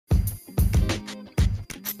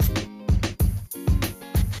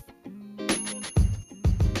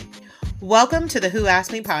Welcome to the Who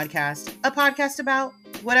Asked Me podcast, a podcast about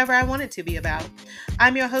whatever I want it to be about.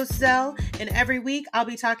 I'm your host, Zell, and every week I'll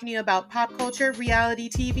be talking to you about pop culture, reality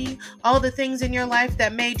TV, all the things in your life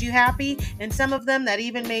that made you happy, and some of them that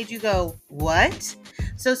even made you go, what?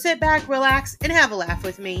 So sit back, relax, and have a laugh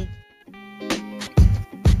with me.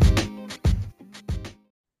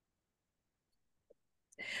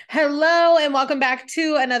 Hello and welcome back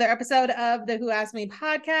to another episode of the Who Asked Me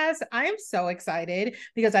podcast. I am so excited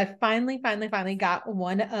because I finally got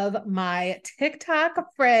one of my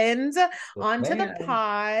TikTok friends onto the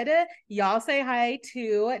pod. Y'all say hi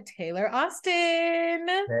to Taylor Austin.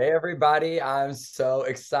 Hey everybody, I'm so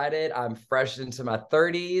excited. I'm fresh into my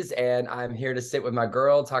 30s and I'm here to sit with my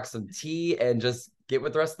girl, talk some tea, and just get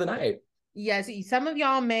with the rest of the night. Yes, some of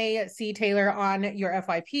y'all may see Taylor on your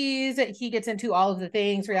FYPs. He gets into all of the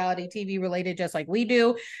things reality TV related, just like we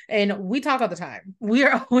do. And we talk all the time. We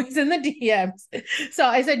are always in the DMs. So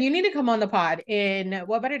I said, you need to come on the pod. And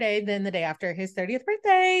what better day than the day after his 30th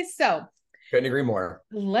birthday? So couldn't agree more.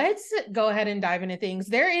 Let's go ahead and dive into things.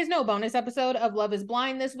 There is no bonus episode of Love is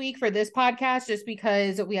Blind this week for this podcast, just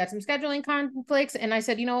because we had some scheduling conflicts. And I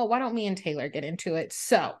said, you know what? Why don't me and Taylor get into it?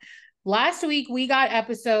 So last week we got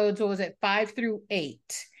episodes, what was it, 5 through 8?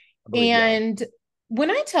 And when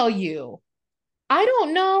I tell you, I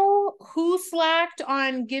don't know who slacked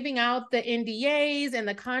on giving out the NDAs and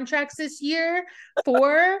the contracts this year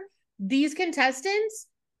for these contestants.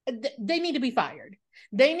 They need to be fired.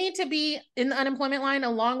 They need to be in the unemployment line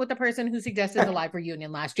along with the person who suggested the live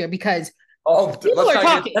reunion last year, because people are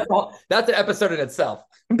talking. That's an episode in itself.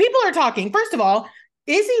 People are talking. First of all,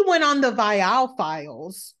 Izzy went on the Vial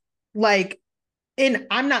files. And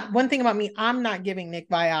one thing about me, I'm not giving Nick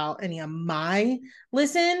Vial any of my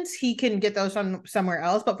listens. He can get those from somewhere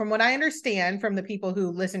else. But from what I understand from the people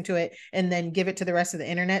who listen to it and then give it to the rest of the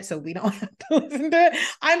internet, so we don't have to listen to it.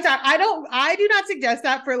 I do not suggest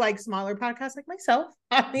that for smaller podcasts like myself,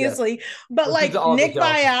 obviously. Yes. But Nick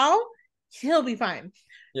Vial, he'll be fine.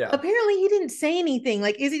 Yeah. Apparently he didn't say anything.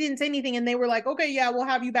 Izzy didn't say anything. And they were like, okay, yeah, we'll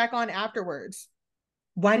have you back on afterwards.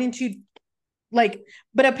 Why didn't you?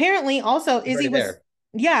 But apparently also Izzy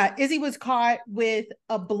was caught with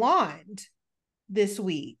a blonde this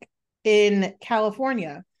week in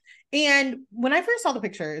California. And when I first saw the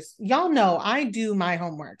pictures, y'all know I do my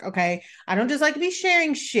homework, okay? I don't just like to be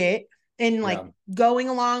sharing shit and going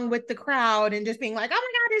along with the crowd and just being like, oh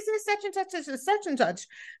my God, is this such and such, this is such and such.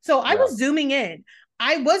 So I was zooming in.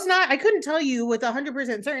 I couldn't tell you with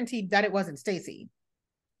 100% certainty that it wasn't Stacey.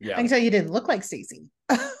 Yeah. I can tell you it didn't look like Stacey.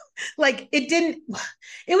 It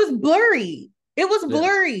was blurry. It was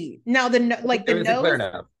blurry. Now the nose,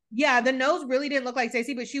 the nose really didn't look like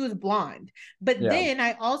Stacey, but she was blonde. But then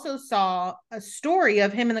I also saw a story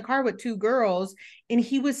of him in the car with two girls, and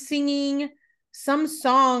he was singing some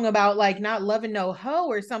song about not loving no hoe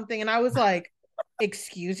or something. And I was like,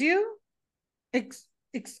 excuse you? Excuse.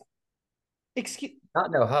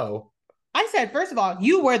 Not no hoe. I said, first of all,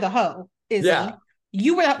 you were the hoe, Izzy. Yeah.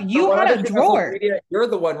 You had a drawer. You're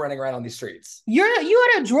the one running around on these streets. You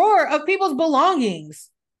had a drawer of people's belongings.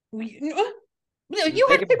 You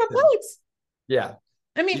had paper plates. Yeah.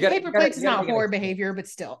 I mean, paper plates is not horror behavior, but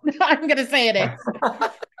still, I'm gonna say it is.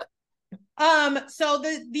 So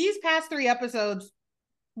these past 3 episodes,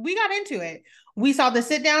 we got into it. We saw the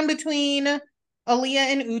sit down between Aaliyah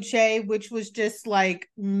and Uche, which was just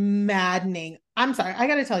maddening. I'm sorry, I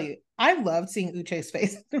gotta tell you, I loved seeing Uche's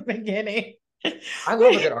face at the beginning. I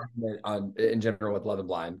love a good argument in general with Love is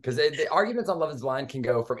Blind, because the arguments on Love is Blind can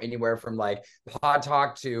go from anywhere from pod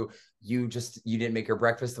talk to you didn't make your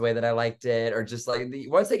breakfast the way that I liked it, or just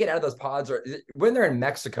once they get out of those pods, or when they're in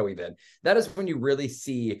Mexico, even that is when you really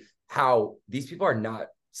see how these people are not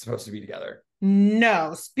supposed to be together.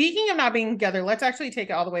 No, speaking of not being together, let's actually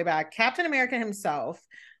take it all the way back. Captain America himself,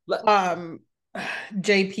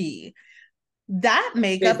 JP, that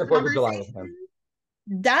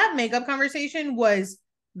makeup conversation was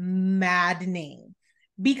maddening,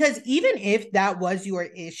 because even if that was your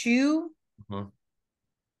issue,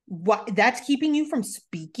 what that's keeping you from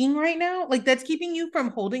speaking right now, that's keeping you from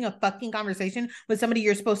holding a fucking conversation with somebody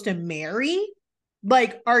you're supposed to marry.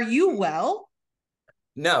 Are you well?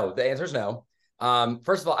 No, the answer is no.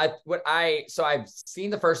 First of all, I've seen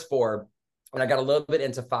the first 4, and I got a little bit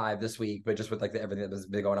into 5 this week, but just with everything that's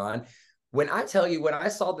been going on. When I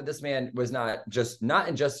saw that this man was not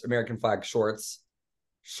in just American flag shorts,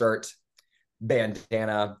 shirt,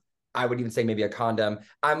 bandana, I would even say maybe a condom.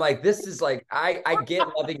 I'm like, this is I get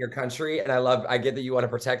loving your country, and I get that you want to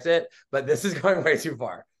protect it, but this is going way too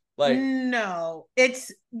far. No,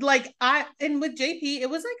 it's and with JP, it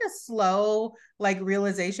was a slow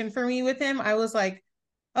realization for me with him. I was like,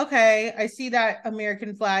 okay, I see that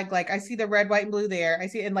American flag. Like I see the red, white, and blue there. I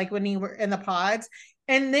see it like when he were in the pods.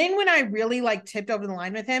 And then when I really like tipped over the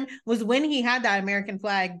line with him was when he had that American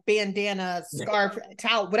flag bandana, scarf,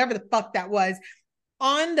 towel, whatever the fuck that was,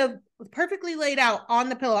 on the perfectly laid out on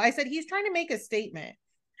the pillow. I said, he's trying to make a statement.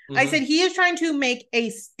 I said, he is trying to make a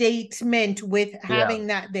statement with having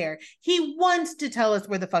that there. He wants to tell us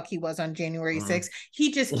where the fuck he was on January 6th.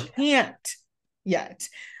 He just can't yet.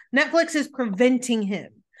 Netflix is preventing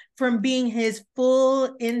him from being his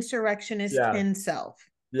full insurrectionist himself.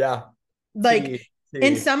 Yeah. Like,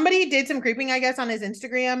 and somebody did some creeping, I guess, on his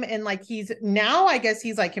Instagram. And like, he's now, I guess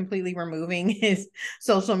he's like completely removing his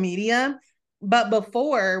social media. But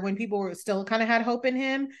before, when people were still kind of had hope in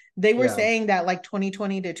him, they were saying that like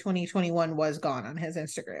 2020 to 2021 was gone on his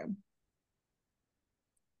Instagram.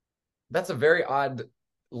 That's a very odd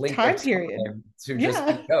length time period to just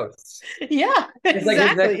be ghosts. Yeah, it's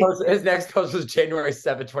exactly. Like his next post was January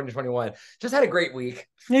 7th, 2021. Just had a great week.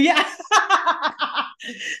 Yeah.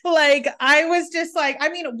 Like I was just like, I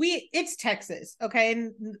mean, it's Texas, okay?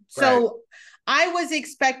 And so I was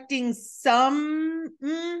expecting some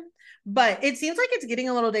but it seems like it's getting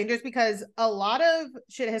a little dangerous because a lot of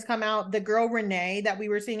shit has come out. The girl Renee that we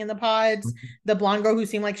were seeing in the pods, the blonde girl who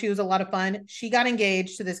seemed like she was a lot of fun, she got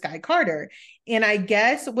engaged to this guy Carter. And I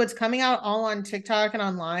guess what's coming out all on TikTok and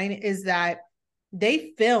online is that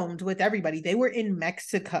they filmed with everybody. They were in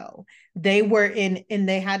Mexico. They were in, and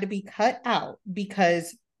they had to be cut out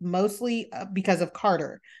because mostly because of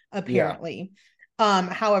Carter, apparently. Yeah.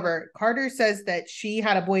 However, Carter says that she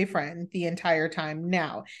had a boyfriend the entire time.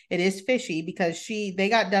 Now, it is fishy because they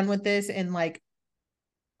got done with this in like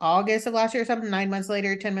August of last year or something. 9 months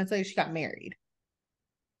later, 10 months later, she got married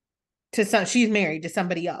she's married to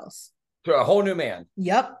somebody else. To a whole new man.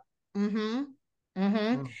 Yep. And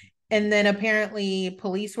then apparently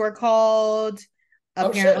police were called.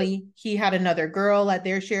 Apparently he had another girl at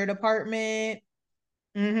their shared apartment.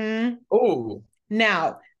 Oh.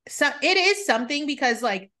 Now, so it is something because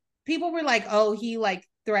like people were like, oh, he like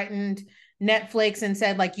threatened Netflix and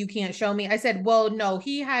said like, you can't show me. I said, well, no,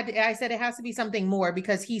 I said it has to be something more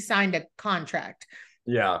because he signed a contract.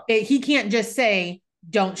 Yeah. He can't just say,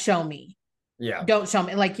 don't show me. Yeah. Don't show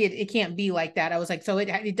me. Like it can't be like that. I was like, so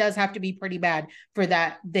it does have to be pretty bad for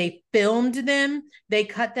that. They filmed them. They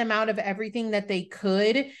cut them out of everything that they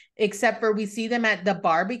could, except for we see them at the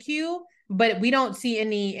barbecue. But we don't see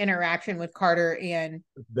any interaction with Carter and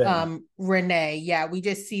Renee. Yeah, we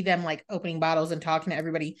just see them like opening bottles and talking to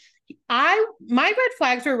everybody. My red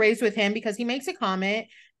flags were raised with him because he makes a comment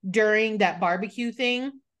during that barbecue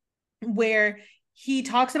thing where he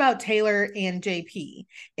talks about Taylor and JP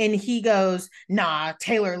and he goes, nah,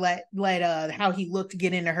 Taylor let how he looked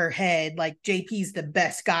get into her head. Like JP's the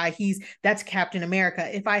best guy. That's Captain America.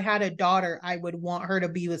 If I had a daughter, I would want her to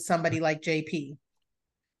be with somebody like JP.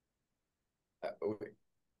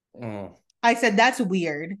 I said, that's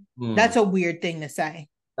weird. That's a weird thing to say.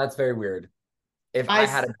 That's very weird. If I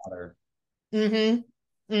had a daughter.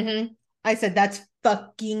 I said, that's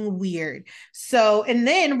fucking weird. So, and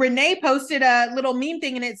then Renee posted a little meme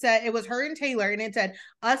thing and it said, it was her and Taylor and it said,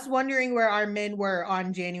 us wondering where our men were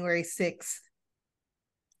on January 6th.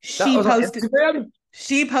 She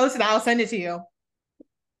posted, I'll send it to you.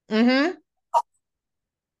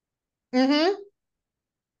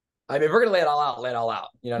 I mean, if we're gonna lay it all out.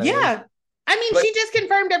 You know what I mean? I mean, she just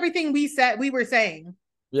confirmed everything we were saying.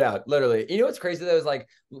 Yeah, literally. You know what's crazy though is like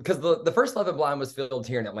because the first Love and Blind was filmed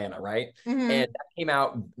here in Atlanta, right? And that came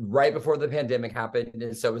out right before the pandemic happened,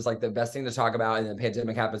 and so it was like the best thing to talk about. And then the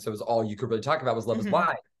pandemic happened, so it was all you could really talk about was Love is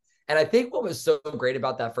Blind. And I think what was so great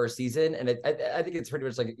about that first season, and I think it's pretty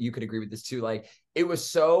much like you could agree with this too, like it was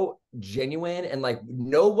so genuine and like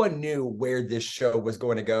no one knew where this show was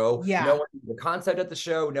going to go. Yeah. No one knew the concept of the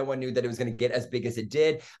show. No one knew that it was going to get as big as it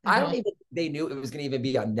did. I don't even think they knew it was going to even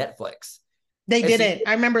be on Netflix. They didn't.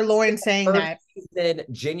 I remember Lauren saying that. Season,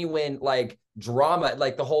 genuine like drama,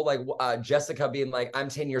 like the whole like Jessica being like, I'm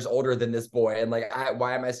 10 years older than this boy. And like,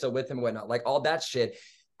 why am I still with him and whatnot? Like all that shit.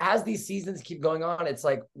 As these seasons keep going on, it's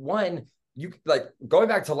like you like going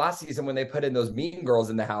back to last season when they put in those Mean Girls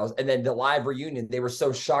in the house and then the live reunion, they were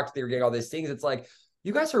so shocked they were getting all these things. It's like,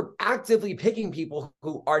 you guys are actively picking people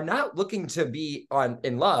who are not looking to be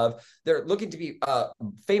in love. They're looking to be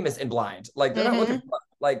famous and blind. Like they're not looking for,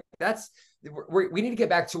 like we need to get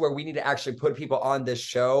back to where we need to actually put people on this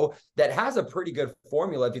show that has a pretty good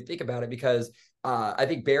formula if you think about it, because I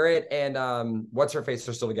think Barrett and what's her face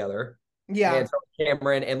are still together. Yeah. And so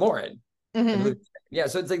Cameron and Lauren. Yeah.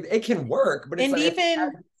 So it's like, it can work, but it's and like,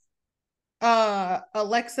 even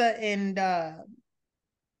Alexa and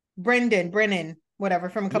Brennan, whatever,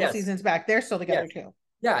 from a couple seasons back, they're still together too.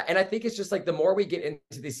 Yeah, and I think it's just like the more we get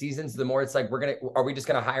into these seasons, the more it's like are we just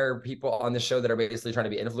gonna hire people on the show that are basically trying to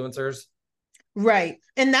be influencers? Right.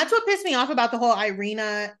 And that's what pissed me off about the whole what's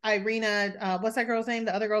that girl's name?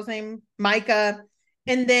 The other girl's name? Micah.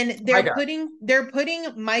 And then they're putting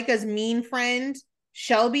Micah's mean friend,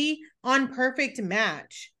 Shelby, on Perfect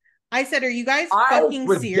Match. I said, are you guys fucking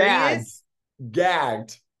serious?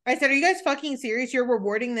 Gagged. I said, are you guys fucking serious? You're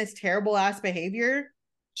rewarding this terrible ass behavior?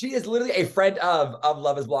 She is literally a friend of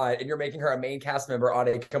Love is Blind, and you're making her a main cast member on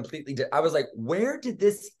a completely. I was like,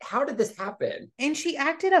 how did this happen? And she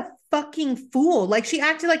acted a fucking fool. Like, she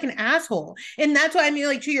acted like an asshole. And that's what I mean,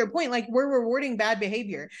 like, to your point, like, we're rewarding bad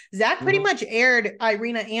behavior. Zach pretty much aired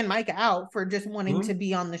Irina and Micah out for just wanting to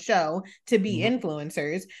be on the show, to be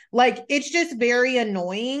influencers. Like, it's just very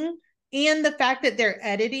annoying. And the fact that they're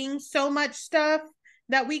editing so much stuff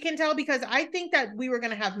that we can tell, because I think that we were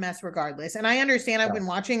going to have mess regardless. And I understand I've been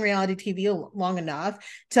watching reality TV long enough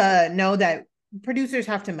to know that producers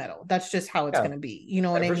have to meddle. That's just how it's going to be. You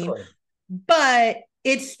know what I mean? Sure. But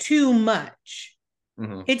it's too much.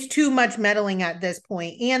 It's too much meddling at this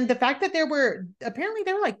point. And the fact that there were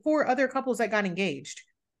like 4 other couples that got engaged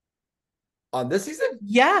on this season.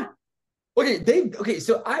 Yeah. Okay.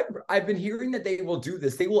 So I've been hearing that they will do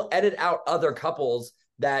this. They will edit out other couples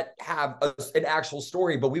that have an actual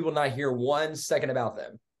story, but we will not hear 1 second about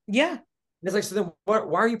them. Yeah. And it's like, so then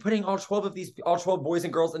why are you putting all 12 boys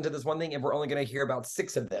and girls into this one thing if we're only going to hear about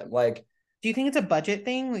 6 of them? Like, do you think it's a budget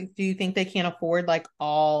thing? Like, do you think they can't afford like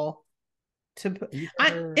all to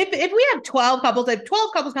if we have 12 couples, if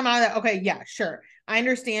 12 couples come out of that, okay, yeah, sure. I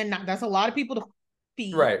understand that's a lot of people to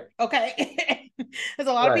feed. Right. Okay. There's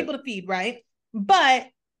a lot of people to feed, right? But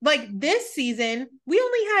like this season, we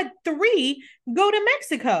only had 3 go to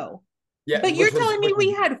Mexico. Yeah. But you're telling me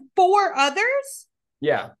we had 4 others?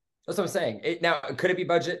 Yeah. That's what I'm saying. Now, could it be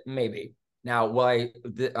budget? Maybe. Now, I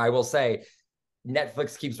will say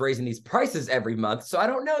Netflix keeps raising these prices every month. So I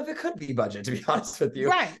don't know if it could be budget, to be honest with you.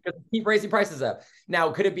 Right. Keep raising prices up. Now,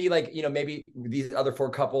 could it be like, maybe these other 4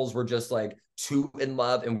 couples were just like too in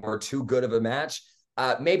love and were too good of a match?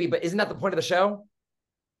 Maybe, but isn't that the point of the show?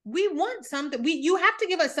 We want something. You have to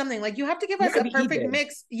give us something. Like, you have to give us a perfect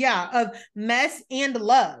mix, of mess and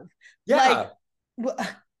love. Yeah. Like,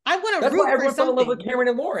 I want to That's root why everyone for fell in love something. with Cameron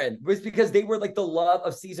and Lauren, was because they were like the love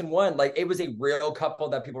of season 1. Like, it was a real couple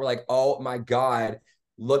that people were like, oh my God,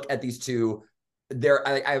 look at these 2.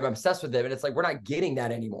 I'm obsessed with them. And it's like, we're not getting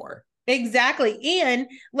that anymore. Exactly. And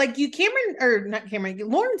like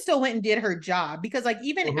Lauren still went and did her job, because like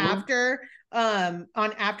even after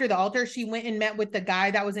After the Altar, she went and met with the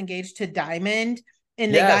guy that was engaged to Diamond,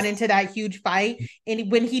 and they got into that huge fight.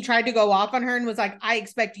 And when he tried to go off on her and was like, I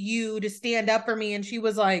expect you to stand up for me, and she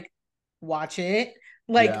was like, watch it.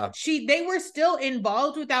 Like, they were still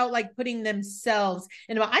involved without like putting themselves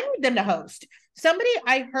in. I need them to host.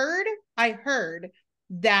 I heard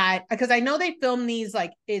that, because I know they film these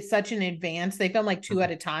like it's such an advance. They film like 2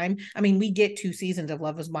 at a time. I mean, we get 2 seasons of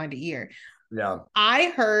Love is Blind a year. Yeah. I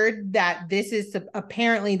heard that this is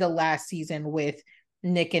apparently the last season with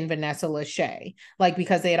Nick and Vanessa Lachey, like,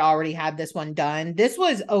 because they had already had this one done. This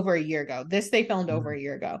was over a year ago. They filmed over a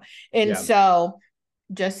year ago. And so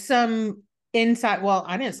just some insight. Well,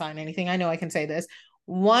 I didn't sign anything. I know I can say this.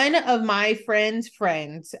 One of my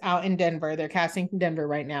friends out in Denver, they're casting in Denver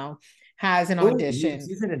right now, has an audition.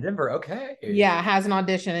 Season in Denver. Okay. Yeah, has an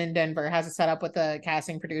audition in Denver, has a setup with a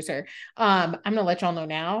casting producer. I'm gonna let y'all know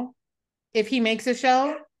now. If he makes a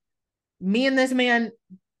show, me and this man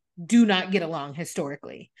do not get along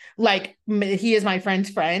historically. Like, he is my friend's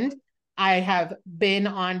friend. I have been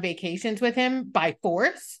on vacations with him by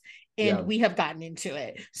force, and we have gotten into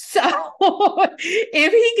it. So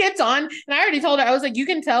if he gets on, and I already told her, I was like, you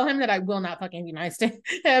can tell him that I will not fucking be nice to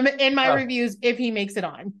him in my reviews if he makes it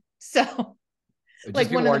on. So just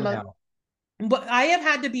like one of the most, but I have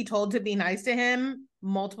had to be told to be nice to him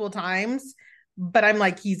multiple times, but I'm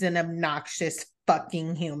like, he's an obnoxious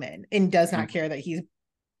fucking human and does not care that he's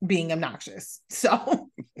being obnoxious. So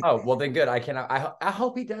oh, well then good. I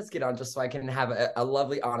hope he does get on, just so I can have a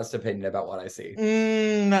lovely, honest opinion about what I see.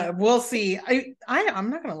 We'll see. I'm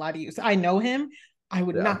not gonna lie to you. So I know him. I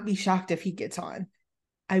would not be shocked if he gets on.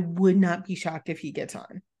 I would not be shocked if he gets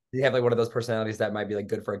on. Do you have like one of those personalities that might be like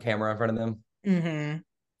good for a camera in front of them?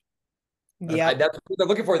 Yeah, that's what they're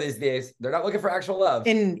looking for these days. They're not looking for actual love.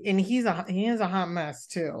 And he is a hot mess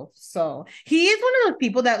too. So he is one of those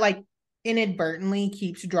people that like inadvertently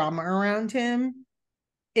keeps drama around him,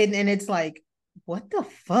 and it's like, what the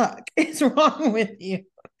fuck is wrong with you?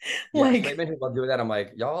 Yeah, Like, straight men who love doing that, I'm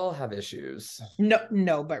like, y'all have issues.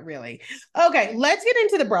 no, but really. Okay, let's get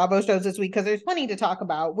into the Bravo shows this week because there's plenty to talk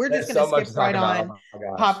about. We're just There's gonna so much skip to talk right about. on Oh my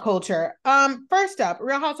gosh. pop culture. First up,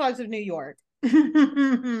 Real Housewives of New York.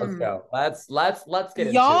 Let's go. Let's get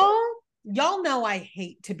into y'all, it. y'all know I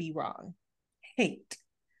hate to be wrong. Hate.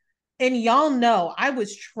 And y'all know I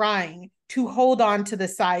was trying to hold on to the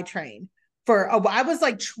side train I was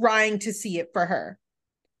like trying to see it for her.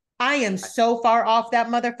 I am so far off that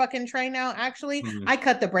motherfucking train now. Actually, I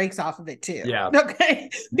cut the brakes off of it too. Yeah. Okay.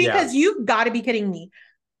 Yeah. Because you've got to be kidding me.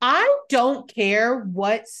 I don't care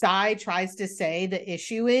what side tries to say the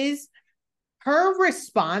issue is. Her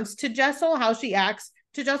response to Jessel, how she acts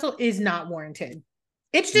to Jessel, is not warranted.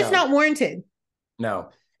 It's just No. not warranted. No.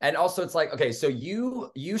 And also it's like, okay, so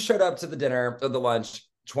you showed up to the dinner or the lunch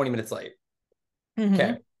 20 minutes late. Mm-hmm.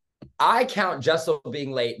 Okay. I count Jessel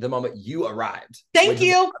being late the moment you arrived. Thank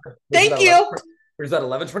you. Thank you. It was at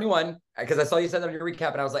 11:21 because I saw you said that on your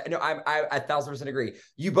recap, and I was like, no, I 1,000% agree.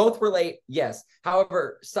 You both were late, yes.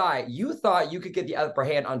 However, Sai, you thought you could get the upper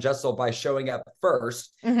hand on Jessel by showing up 1st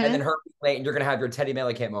and then her being late, and you're gonna have your Teddy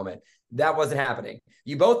Mellencamp moment. That wasn't happening.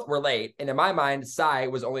 You both were late, and in my mind, Sai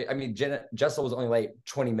was only. I mean, Jessel was only late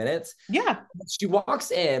 20 minutes. Yeah. She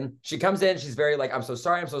walks in. She comes in. She's very like, I'm so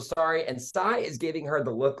sorry. I'm so sorry. And Sai is giving her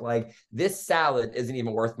the look like this salad isn't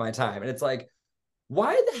even worth my time. And it's like,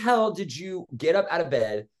 why the hell did you get up out of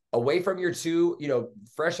bed away from your two,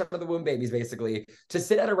 fresh out of the womb babies, basically, to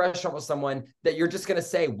sit at a restaurant with someone that you're just going to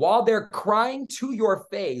say while they're crying to your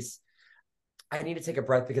face, I need to take a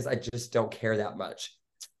breath because I just don't care that much.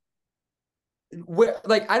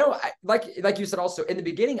 I don't like you said also in the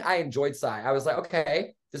beginning, I enjoyed Sai. I was like,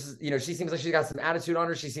 okay, this is, she seems like she's got some attitude on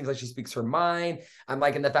her. She seems like she speaks her mind. I'm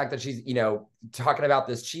liking the fact that she's, talking about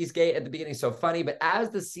this cheesegate at the beginning. So funny. But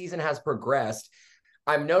as the season has progressed,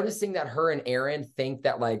 I'm noticing that her and Aaron think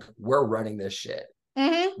that like we're running this shit.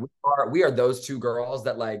 Mm-hmm. We are those two girls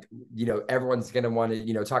that like, everyone's going to want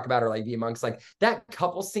to, talk about or like be amongst like that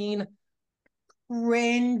couple scene.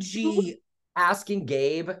 Cringy. Asking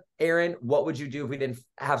Gabe, Aaron, what would you do if we didn't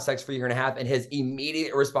have sex for a year and a half? And his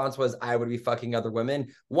immediate response was, I would be fucking other women.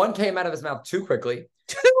 One came out of his mouth too quickly.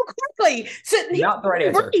 So not the right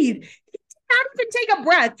answer. He did not even take a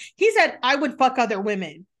breath. He said, I would fuck other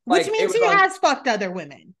women. Which means he has fucked other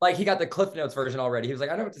women. Like he got the Cliff Notes version already. He was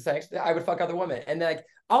like, I know what to say. I would fuck other women. And like,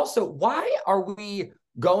 also, why are we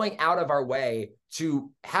going out of our way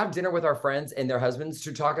to have dinner with our friends and their husbands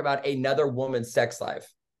to talk about another woman's sex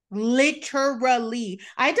life? Literally.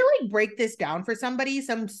 I had to like break this down for somebody,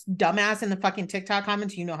 some dumbass in the fucking TikTok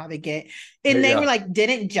comments. You know how they get. And they were like,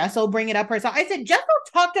 didn't Jessel bring it up herself? I said, Jessel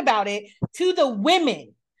talked about it to the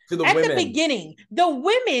women. At the beginning, the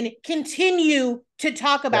women continue to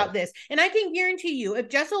talk about this. And I can guarantee you, if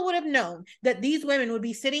Jessel would have known that these women would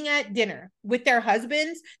be sitting at dinner with their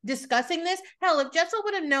husbands discussing this, hell, if Jessel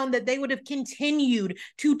would have known that they would have continued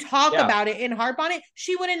to talk about it and harp on it,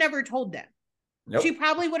 she would have never told them. Nope. She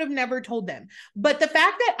probably would have never told them. But the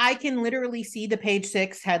fact that I can literally see the page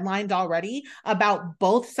 6 headlines already about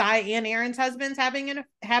both Sai and Aaron's husbands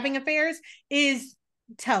having affairs is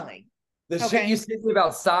telling. The shit you said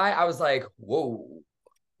about Sai, I was like, whoa,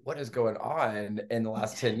 what is going on in the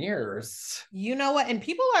last 10 years? You know what? And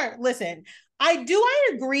people listen, I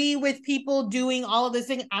agree with people doing all of this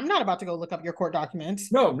thing. I'm not about to go look up your court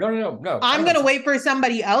documents. No. I'm going to wait for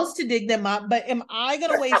somebody else to dig them up. But am I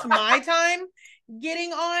going to waste my time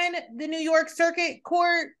getting on the New York Circuit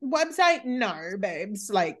Court website? No,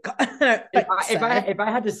 babes. Like, if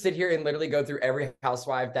I had to sit here and literally go through every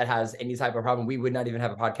housewife that has any type of problem, we would not even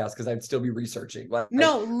have a podcast because I'd still be researching.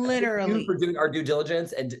 No, literally. For doing our due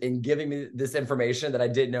diligence and giving me this information that I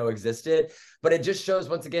didn't know existed. But it just shows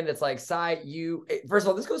once again, it's like, Sai, first of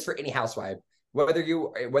all, this goes for any housewife, whether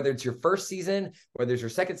it's your first season, whether it's your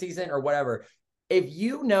second season or whatever. If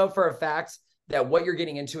you know for a fact that what you're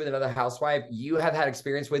getting into with another housewife, you have had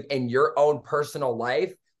experience with in your own personal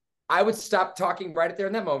life, I would stop talking right there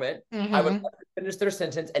in that moment. Mm-hmm. I would let them finish their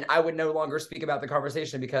sentence and I would no longer speak about the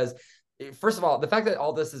conversation because, first of all, the fact that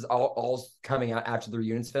all this is all coming out after the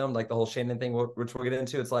reunions filmed, like the whole Shannon thing, which we'll get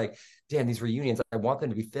into, it's like, damn, these reunions, I want them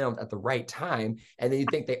to be filmed at the right time. And then you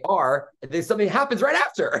think they are, and then something happens right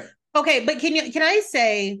after. Okay, but can I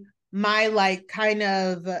say my like kind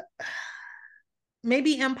of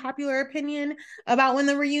maybe unpopular opinion about when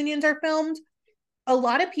the reunions are filmed? A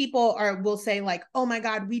lot of people will say like, oh my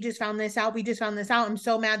God, we just found this out. I'm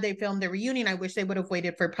so mad they filmed the reunion. I wish they would have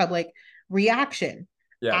waited for public reaction.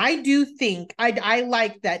 Yeah. I do think I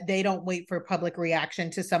like that they don't wait for public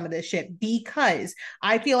reaction to some of this shit, because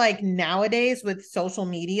I feel like nowadays with social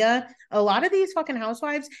media, a lot of these fucking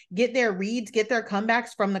housewives get their reads, get their comebacks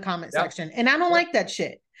from the comment section. And I don't like that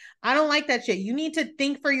shit. I don't like that shit. You need to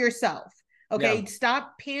think for yourself. Okay.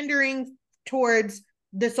 Stop pandering towards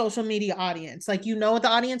the social media audience. Like, you know what the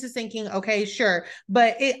audience is thinking. Okay, sure.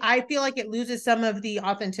 But I feel like it loses some of the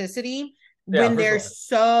authenticity when they're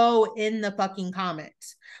so in the fucking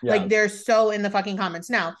comments. Like, they're so in the fucking comments.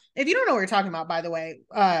 Now, if you don't know what we're talking about, by the way,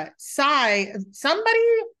 somebody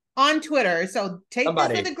on Twitter, so take this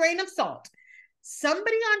with a grain of salt.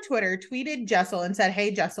 Somebody on Twitter tweeted Jessel and said,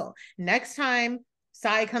 hey, Jessel, next time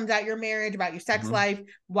Sai comes at your marriage, about your sex life,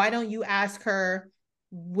 why don't you ask her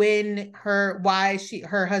why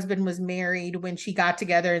her husband was married when she got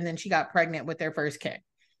together and then she got pregnant with their first kid.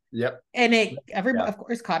 And of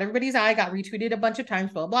course, caught everybody's eye, got retweeted a bunch of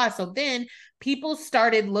times, blah, blah. So then people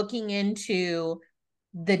started looking into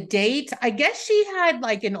the date. I guess she had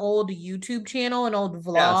like an old YouTube channel, an old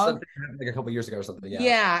vlog. Something like a couple years ago or something.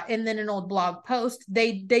 Yeah. And then an old blog post.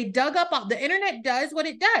 They dug up the internet does what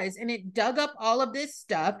it does. And it dug up all of this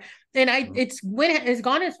stuff. And it's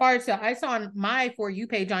gone as far as, so I saw on my For You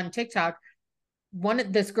page on TikTok,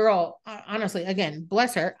 this girl, honestly, again,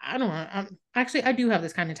 bless her. I don't know. Actually, I do have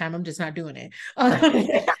this kind of time. I'm just not doing it.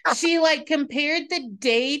 She like compared the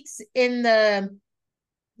dates in the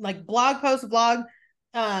like blog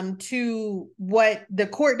to what the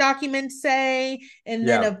court documents say, and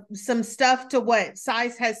then some stuff to what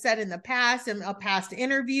Size has said in the past, in a past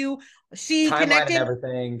interview. She timeline connected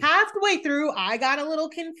everything. Halfway through. I got a little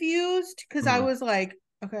confused because I was like,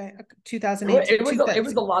 okay, 2018. It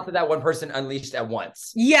was a lot that one person unleashed at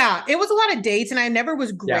once. Yeah, it was a lot of dates, and I never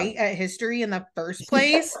was great at history in the first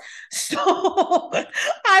place. So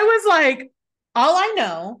I was like, all I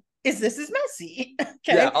know is this is messy.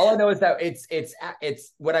 Okay. Yeah, all I know is that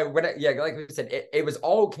it's what I like we said, it was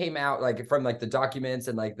all came out like from like the documents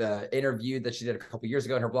and like the interview that she did a couple years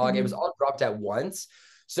ago in her blog. It was all dropped at once.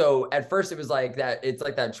 So at first it was like that. It's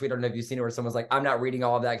like that tweet. I don't know if you've seen it, where someone's like, I'm not reading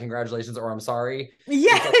all of that. Congratulations, or I'm sorry.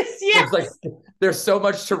 Yes. Like, there's so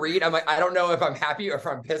much to read. I'm like, I don't know if I'm happy or if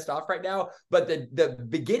I'm pissed off right now. But the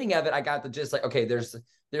beginning of it, I got the gist, like, okay, there's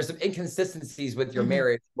some inconsistencies with your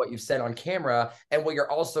marriage, what you've said on camera, and what you're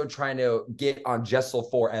also trying to get on Jessel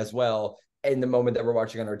for as well. In the moment that we're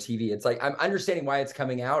watching on our TV, it's like, I'm understanding why it's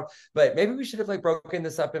coming out, but maybe we should have like broken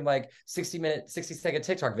this up in like 60-second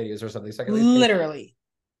TikTok videos or something. So I can literally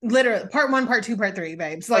part 1, part 2, part 3,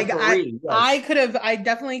 babes. Like I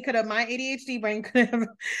definitely could have, my ADHD brain could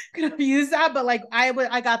have used that, but like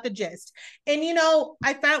I got the gist. And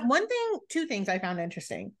I found two things I found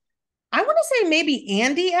interesting. I want to say maybe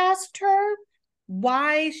Andy asked her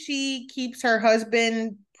why she keeps her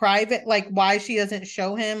husband private, like why she doesn't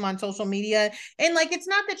show him on social media. And like, it's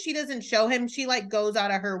not that she doesn't show him, she like goes out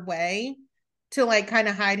of her way to like kind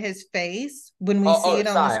of hide his face when we see it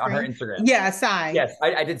on the screen. On her Instagram. Yeah, Sai. Yes,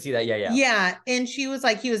 I did see that. Yeah. Yeah. And she was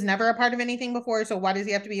like, he was never a part of anything before, so why does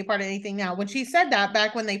he have to be a part of anything now? When she said that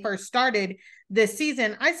back when they first started this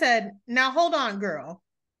season, I said, now hold on, girl.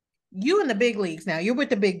 You in the big leagues now. You're with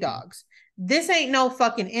the big dogs. This ain't no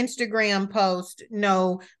fucking Instagram post,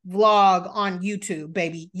 no vlog on YouTube,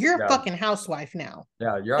 baby. You're a fucking housewife now.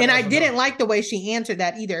 Yeah, and I didn't like the way she answered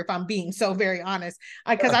that either, if I'm being so very honest.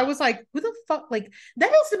 Because I was like, who the fuck? Like, that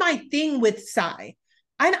is my thing with Sai.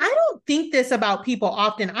 And I don't think this about people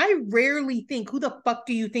often. I rarely think, who the fuck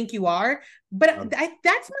do you think you are? But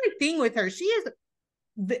that's my thing with her. She is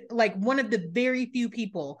like one of the very few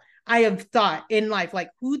people I have thought in life, like,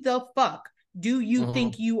 who the fuck do you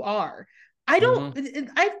think you are? I don't,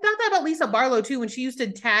 I thought that about Lisa Barlow too, when she used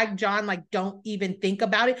to tag John, like, don't even think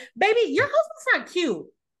about it. Baby, your husband's not cute.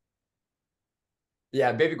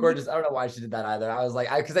 Yeah, Baby Gorgeous. I don't know why she did that either. I was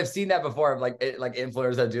like, because I've seen that before of like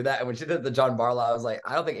influencers that do that. And when she did the John Barlow, I was like,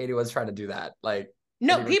 I don't think anyone's trying to do that. Like,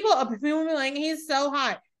 no, people were like, he's so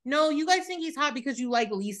hot. No, you guys think he's hot because you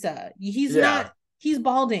like Lisa. He's not. He's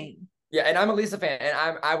balding. Yeah, and I'm a Lisa fan,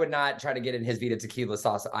 and I would not try to get in his Vita tequila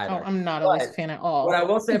sauce either. Oh, I'm not a Lisa fan at all. What I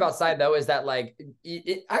will say about Side though is that like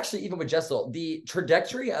it actually, even with Jessel, the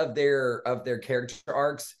trajectory of their character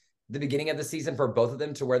arcs, the beginning of the season for both of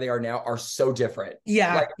them to where they are now are so different.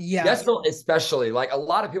 Yeah, like, yeah. Jessel especially, like a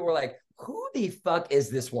lot of people were like, who the fuck is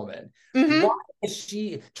this woman? Why is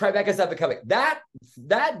she Tribeca's up and coming? That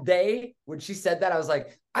day when she said that, I was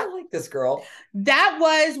like, I like this girl. That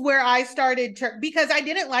was where I started because I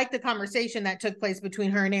didn't like the conversation that took place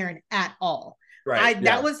between her and Aaron at all. Right.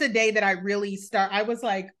 That was the day that I really I was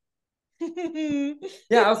like,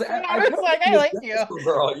 Yeah, I was like, I was like, I like you.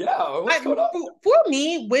 Girl, yeah, what's going on? For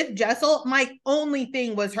me, with Jessel, my only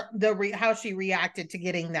thing was how she reacted to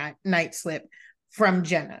getting that night slip from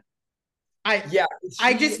Jenna. I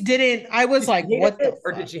just didn't. I was like, what the fuck?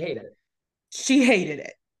 Or did she hate it? She hated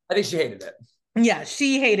it. I think she hated it. Yeah,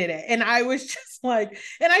 she hated it. And I was just like,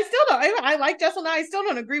 and I still don't, I like Jessel now. I still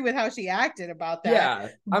don't agree with how she acted about that. Yeah.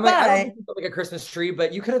 I'm like, I don't feel like a Christmas tree,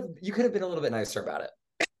 but you could have been a little bit nicer about it.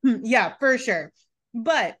 Yeah, for sure.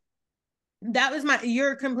 But that was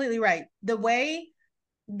you're completely right. The way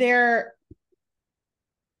they're,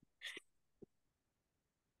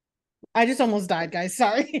 I just almost died, guys.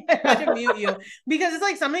 Sorry. I had to mute you because it's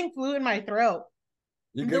like something flew in my throat.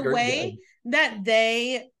 The way that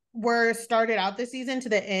they were started out this season to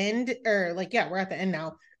the end, or like, yeah, we're at the end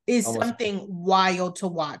now, is something wild to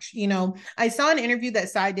watch. You know, I saw an interview that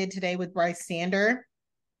Sai did today with Bryce Sander,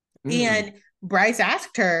 and Bryce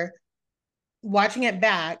asked her, watching it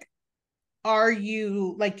back, do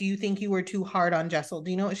you think you were too hard on Jessel?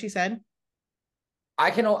 Do you know what she said?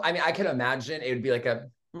 I can imagine it would be like a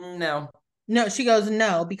no. No, she goes,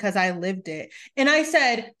 no, because I lived it. And I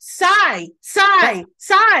said, Sai,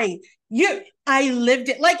 I lived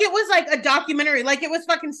it. Like it was like a documentary, like it was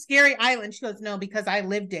fucking Scary Island. She goes, no, because I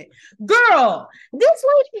lived it. Girl, this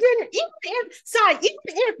lady didn't, and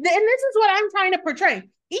this is what I'm trying to portray.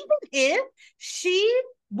 Even if she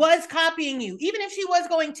was copying you, even if she was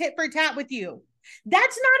going tit for tat with you,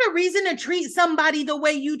 that's not a reason to treat somebody the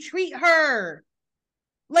way you treat her.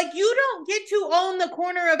 Like, you don't get to own the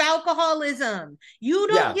corner of alcoholism. You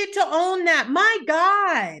don't get to own that. My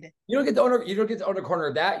God. You don't get to own a corner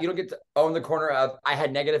of that. You don't get to own the corner of I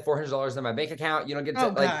had negative $400 in my bank account. You don't get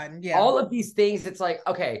to all of these things. It's like,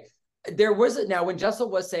 okay, there was now when Jessel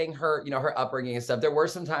was saying her, her upbringing and stuff, there were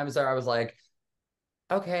some times where I was like,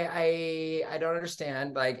 okay, I don't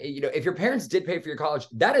understand. Like, if your parents did pay for your college,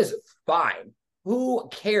 that is fine. Who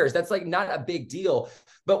cares? That's like not a big deal.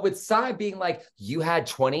 But with Sai being like, you had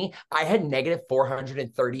 20, I had negative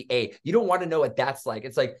 438. You don't want to know what that's like.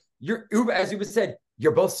 It's like, as Uba said,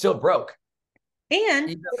 you're both still broke.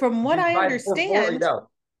 And from what I understand,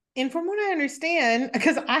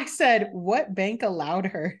 because I said, what bank allowed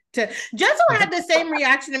her to? Jessel had the same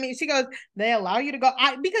reaction to me. She goes, they allow you to go.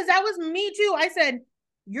 Because that was me too. I said,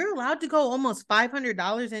 you're allowed to go almost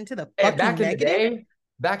 $500 into the fucking negative.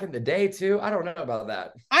 Back in the day too. I don't know about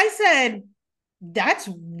that. I said, that's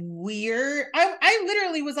weird. I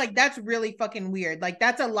literally was like, that's really fucking weird. Like,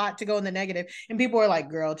 that's a lot to go in the negative. And people were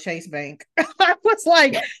like, girl, Chase Bank. I was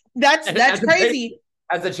like, that's crazy.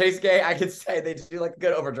 As a Chase gay, I could say they do like a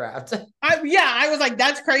good overdraft. I was like,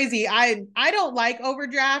 that's crazy. I don't like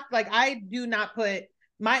overdraft. Like, I do not put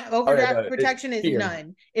my overdraft protection is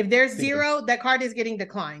none. If there's zero, that card is getting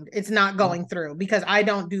declined. It's not going through because I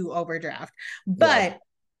don't do overdraft. But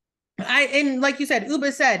and like you said,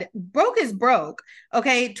 Uba said, broke is broke.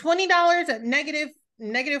 Okay, $20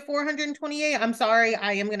 negative 428. I'm sorry.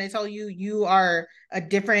 I am going to tell you, you are a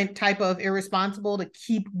different type of irresponsible to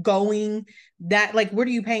keep going. That, like, what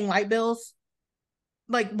are you paying light bills?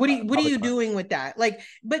 Like, what are you doing with that? Like,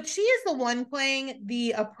 but she is the one playing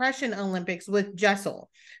the oppression Olympics with Jessel.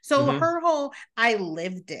 So her whole, I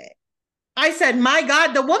lived it. I said, my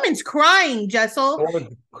God, the woman's crying, Jessel. The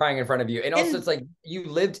woman's crying in front of you. And also, it's like, you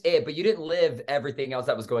lived it, but you didn't live everything else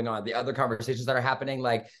that was going on. The other conversations that are happening,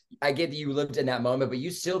 like, I get that you lived in that moment, but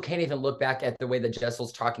you still can't even look back at the way that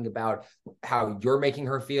Jessel's talking about how you're making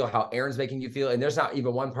her feel, how Aaron's making you feel. And there's not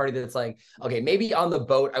even one party that's like, okay, maybe on the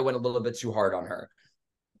boat, I went a little bit too hard on her.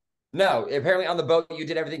 No, apparently on the boat, you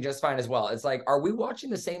did everything just fine as well. It's like, are we watching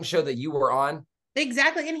the same show that you were on?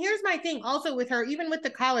 Exactly. And here's my thing also with her, even with the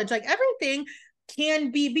college, like everything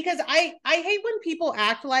can be, because I hate when people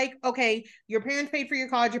act like, okay, your parents paid for your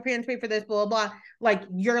college, your parents paid for this, blah, blah, blah. Like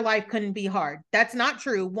your life couldn't be hard. That's not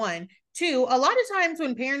true. One. Two, a lot of times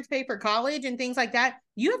when parents pay for college and things like that,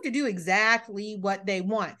 you have to do exactly what they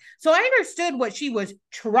want. So I understood what she was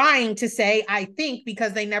trying to say, I think,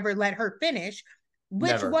 because they never let her finish,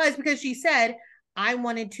 which was because she said, I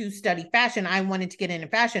wanted to study fashion. I wanted to get into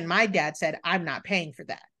fashion. My dad said, I'm not paying for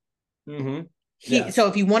that. So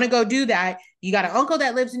if you want to go do that, you got an uncle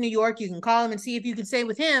that lives in New York. You can call him and see if you can stay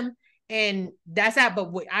with him. And that's that.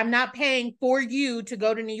 But I'm not paying for you to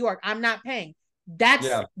go to New York. I'm not paying. That's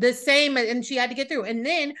the same. And she had to get through. And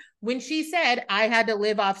then when she said, I had to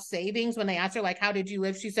live off savings, when they asked her, like, how did you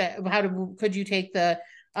live? She said, could you take the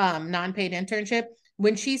non-paid internship?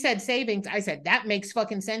 When she said savings, I said, that makes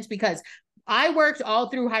fucking sense, because I worked all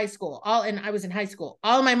through high school, and I was in high school.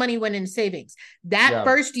 All of my money went in savings. That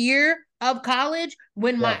first year of college,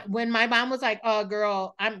 when my mom was like, "Oh,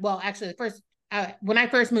 girl, the first when I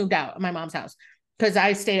first moved out of my mom's house, because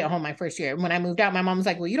I stayed at home my first year. When I moved out, my mom was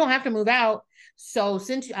like, well, you don't have to move out. So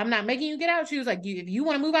since I'm not making you get out, she was like, if you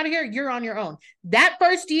want to move out of here, you're on your own. That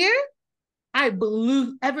first year, I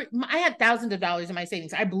had thousands of dollars in my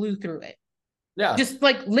savings. I blew through it. Yeah. Just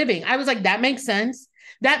like living. I was like, that makes sense.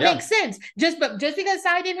 That makes sense. Just because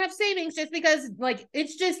I didn't have savings, just because like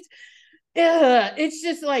it's just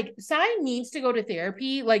like Sai needs to go to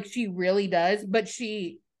therapy, like she really does, but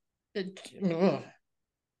she and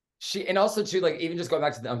also too, like even just going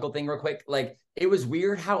back to the uncle thing real quick, like it was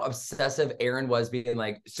weird how obsessive Aaron was being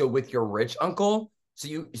like, so with your rich uncle, so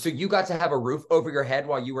you got to have a roof over your head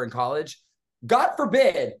while you were in college. God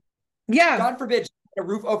forbid. Yeah. God forbid a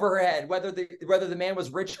roof over her head, whether the man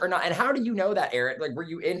was rich or not. And how do you know that, Aaron? Like, were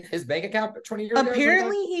you in his bank account 20 years ago?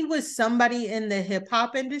 Apparently he was somebody in the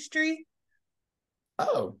hip-hop industry.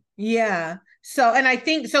 Oh. Yeah. So, and I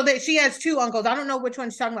think so that she has two uncles. I don't know which one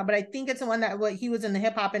she's talking about, but I think it's the one that he was in the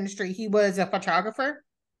hip-hop industry. He was a photographer,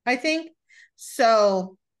 I think.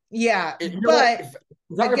 So, yeah. But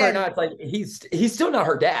again, not, it's like he's still not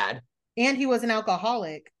her dad. And he was an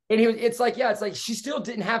alcoholic. And it's like she still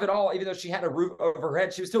didn't have it all, even though she had a roof over her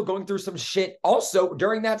head. She was still going through some shit also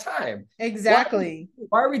during that time. Exactly.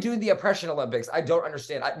 Why are we doing the oppression Olympics? I don't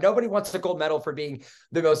understand. Nobody wants a gold medal for being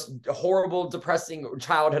the most horrible, depressing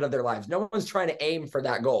childhood of their lives. No one's trying to aim for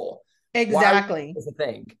that goal. Exactly. It's a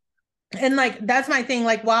thing. And like, that's my thing.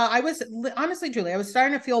 Like, while I was honestly, Julie, I was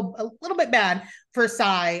starting to feel a little bit bad for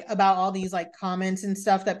Sai about all these like comments and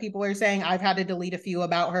stuff that people are saying. I've had to delete a few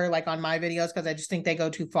about her, like on my videos, because I just think they go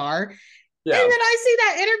too far. Yeah. And then I see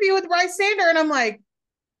that interview with Bryce Sander and I'm like,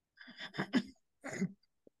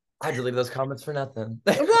 I deleted those comments for nothing.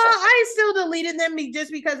 Well, I still deleted them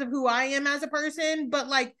just because of who I am as a person. But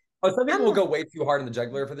like, some people will go way too hard in the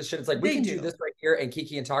jugular for this shit. It's like, we can do this right here and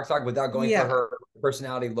Kiki and Talk without going for her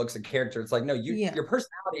personality, looks, and character. It's like, no, your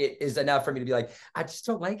personality is enough for me to be like, I just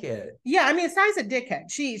don't like it. Yeah, I mean, Sai's a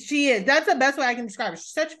dickhead. She is. That's the best way I can describe her.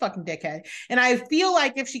 She's such a fucking dickhead. And I feel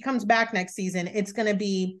like if she comes back next season, it's going to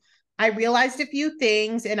be, I realized a few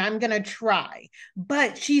things and I'm going to try.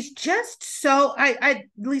 But she's just so, at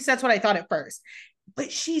least that's what I thought at first.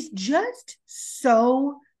 But she's just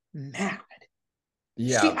so mad.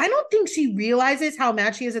 Yeah. I don't think she realizes how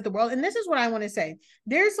mad she is at the world. And this is what I want to say.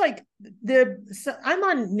 There's like I'm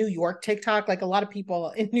on New York TikTok, like a lot of people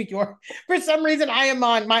in New York. For some reason, I am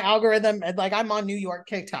on my algorithm, and like I'm on New York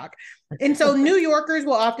TikTok. And so New Yorkers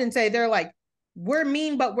will often say, they're like, we're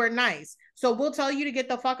mean, but we're nice. So we'll tell you to get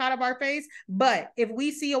the fuck out of our face. But if we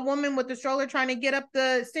see a woman with a stroller trying to get up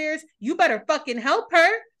the stairs, you better fucking help her.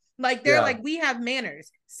 Like they're like, we have manners.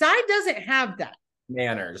 Sai doesn't have that.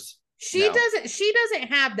 Manners. She doesn't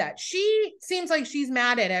have that. She seems like she's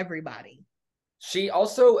mad at everybody. She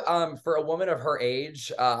also, for a woman of her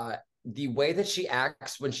age, the way that she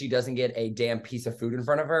acts when she doesn't get a damn piece of food in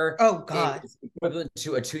front of her, oh God, is equivalent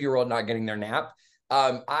to a 2-year-old not getting their nap.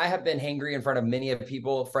 I have been hangry in front of many of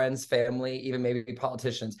people, friends, family, even maybe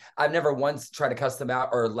politicians. I've never once tried to cuss them out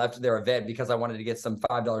or left their event because I wanted to get some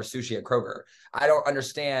 $5 sushi at Kroger. I don't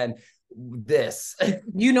understand this.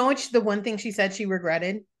 You know, it's the one thing she said she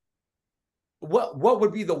regretted. What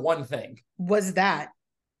would be the one thing? Was that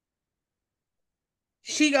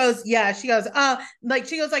she goes,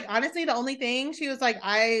 like, honestly, the only thing she was like,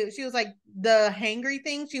 the hangry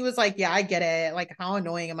thing. She was like, yeah, I get it. Like, how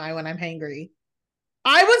annoying am I when I'm hangry?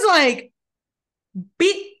 I was like,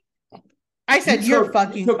 I said, you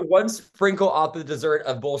took one sprinkle off the dessert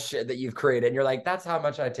of bullshit that you've created. And you're like, that's how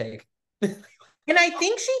much I take. And I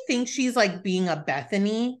think she thinks she's like being a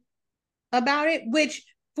Bethany about it, which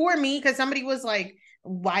for me, because somebody was like,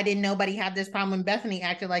 why didn't nobody have this problem when Bethany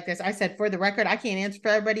acted like this? I said, for the record, I can't answer for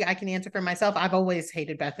everybody. I can answer for myself. I've always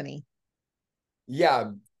hated Bethany.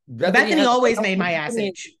 Yeah. Bethany always made my ass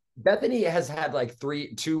itch. Bethany has had like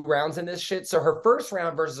 2 rounds in this shit. So her first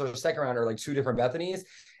round versus her second round are like 2 different Bethany's.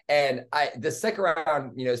 And the second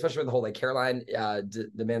round, you know, especially with the whole like Caroline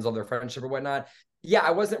demands all their friendship or whatnot. Yeah,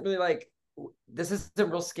 I wasn't really like, this is some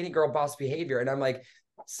real skinny girl boss behavior. And I'm like,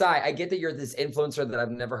 Sai, I get that you're this influencer that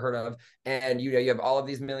I've never heard of, and you know you have all of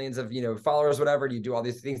these millions of followers, whatever. You do all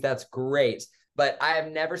these things, that's great. But I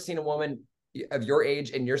have never seen a woman of your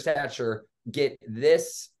age and your stature get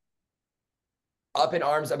this up in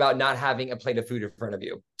arms about not having a plate of food in front of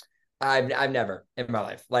you. I've never in my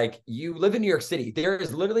life. Like, you live in New York City. There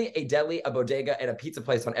is literally a deli, a bodega, and a pizza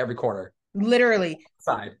place on every corner. Literally.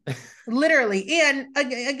 Side. Literally. And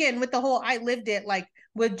again, with the whole I lived it, like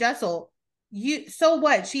with Jessel. So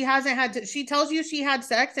what? She tells you she had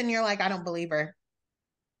sex and you're like, I don't believe her.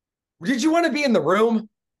 Did you want to be in the room?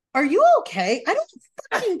 Are you okay? I don't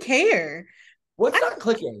fucking care. What's not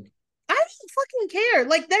clicking? I fucking care.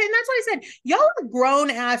 Like that, and that's why I said y'all are grown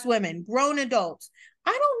ass women, grown adults.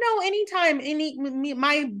 I don't know anytime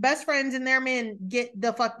my best friends and their men get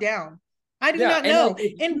the fuck down. I do not know. Like,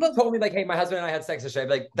 if you told me like, hey, my husband and I had sex yesterday, I'd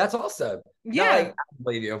be like, that's awesome. Yeah. Not like, I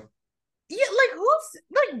believe you. Yeah, like who's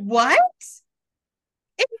like what?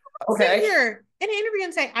 If you sit here in an interview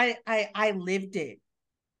and say, I lived it.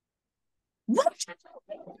 What?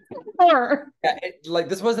 Yeah, like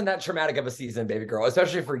this wasn't that traumatic of a season, baby girl,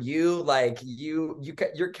 especially for you. Like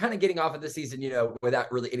you're kind of getting off of the season,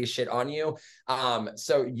 without really any shit on you.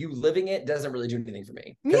 So you living it doesn't really do anything for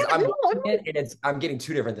me because I'm living it and I'm getting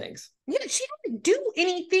two different things. Yeah, she didn't do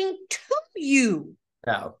anything to you.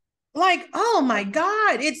 No. Like, oh my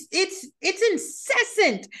God, it's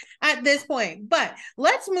incessant at this point. But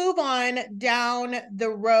let's move on down the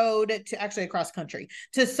road to actually across country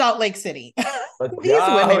to Salt Lake City. These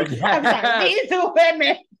women. Yes. I'm sorry, these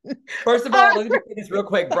women. First of all, let me say this real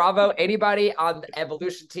quick. Bravo, anybody on the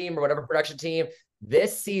Evolution team or whatever production team.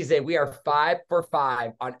 This season, we are 5 for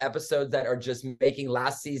 5 on episodes that are just making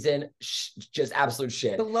last season just absolute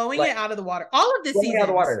shit. Blowing it out of the water. All of this season. Out of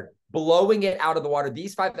the water. Blowing it out of the water.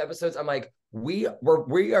 These 5 episodes, I'm like, we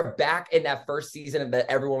are back in that first season that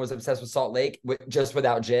everyone was obsessed with Salt Lake just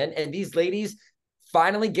without Jen. And these ladies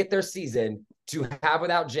finally get their season to have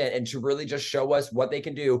without Jen and to really just show us what they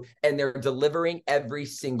can do. And they're delivering every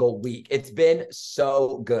single week. It's been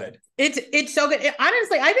so good. It's so good.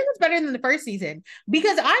 Honestly, I think it's better than the first season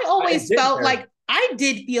because I always felt like I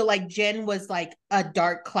did feel like Jen was like a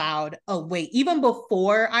dark cloud away, even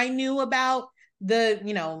before I knew about the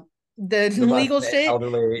legal shit.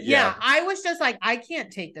 Elderly, yeah, I was just like, I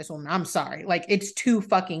can't take this woman. I'm sorry. Like, it's too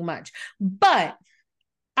fucking much. But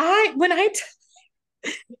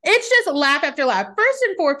it's just laugh after laugh. First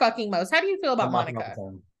and foremost, how do you feel about Monica?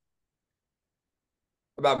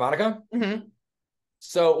 About Monica? Mm-hmm.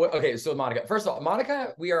 So Monica. First of all,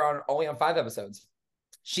 Monica, we are only on 5 episodes.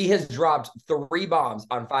 She has dropped 3 bombs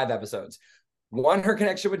on 5 episodes. 1, her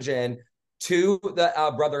connection with Jen. 2, the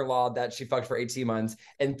brother-in-law that she fucked for 18 months.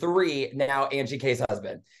 And 3, now Angie K's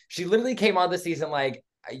husband. She literally came on this season like,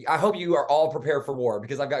 I hope you are all prepared for war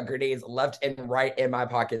because I've got grenades left and right in my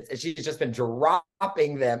pockets. And she's just been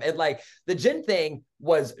dropping them. And like the Jen thing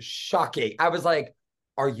was shocking. I was like,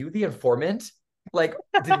 are you the informant? Like,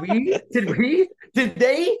 did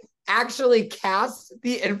they actually cast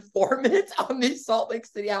the informant on the Salt Lake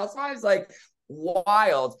City Housewives? Like,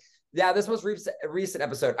 wild. Yeah, this was a recent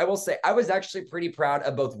episode. I will say I was actually pretty proud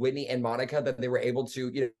of both Whitney and Monica that they were able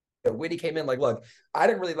to, Whitney came in like, look, I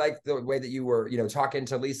didn't really like the way that you were, talking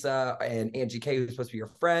to Lisa and Angie K, who's supposed to be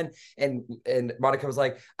your friend. And Monica was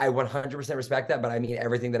like, I 100% respect that, but I mean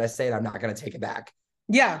everything that I say, and I'm not going to take it back.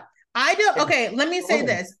 Yeah, I do. Okay, let me say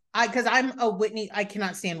this. Because I'm a Whitney, I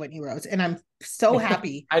cannot stand Whitney Rose. And I'm so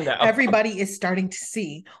happy I know everybody is starting to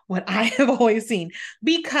see what I have always seen.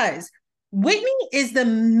 Because Whitney is the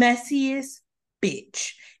messiest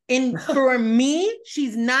bitch. And for me,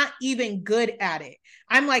 she's not even good at it.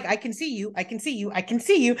 I'm like, I can see you. I can see you. I can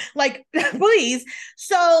see you. Like, please.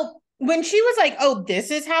 So when she was like, oh,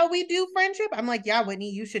 this is how we do friendship. I'm like, yeah, Whitney,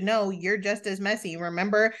 you should know you're just as messy.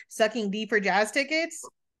 Remember sucking D for jazz tickets?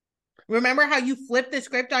 Remember how you flipped the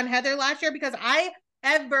script on Heather last year? Because I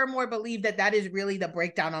ever more believe that is really the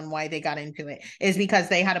breakdown on why they got into it is because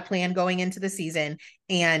they had a plan going into the season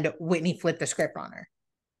and Whitney flipped the script on her.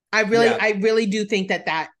 I really do think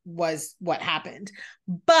that was what happened.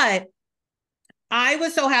 But I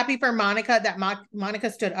was so happy for Monica that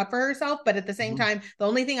Monica stood up for herself. But at the same time, the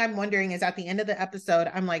only thing I'm wondering is at the end of the episode,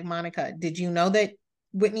 I'm like, Monica, did you know that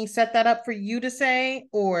Whitney set that up for you to say?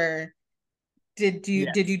 Or did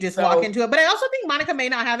you just walk into it? But I also think Monica may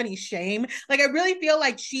not have any shame. Like, I really feel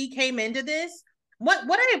like she came into this. What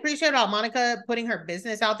I appreciate about Monica putting her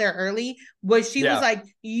business out there early was she was like,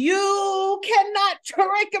 you cannot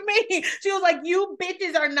trick me. She was like, you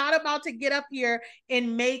bitches are not about to get up here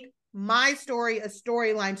and make my story a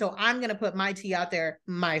storyline. So I'm going to put my tea out there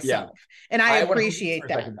myself. Yeah. And I appreciate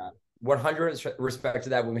that. 100 respect to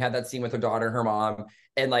that when we had that scene with her daughter and her mom.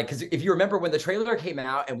 And like, because if you remember when the trailer came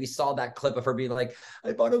out and we saw that clip of her being like,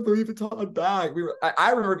 I bought a Louis Vuitton bag.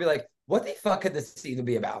 I remember being like, what the fuck could this even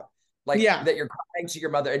be about? Like that you're crying to your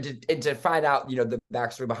mother and to find out, the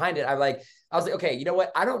backstory behind it. I was like, okay, you know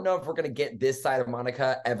what? I don't know if we're going to get this side of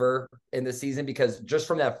Monica ever in this season, because just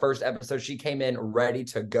from that first episode, she came in ready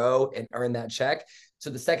to go and earn that check. So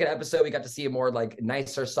the second episode, we got to see a more like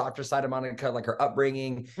nicer, softer side of Monica, like her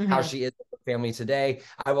upbringing, how she is with her family today.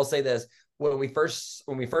 I will say this. When we first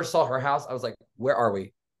saw her house, I was like, where are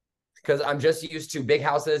we? because I'm just used to big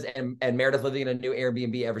houses and Meredith living in a new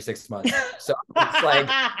Airbnb every 6 months. So it's like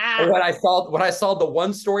when I saw the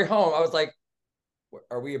 1-story home, I was like,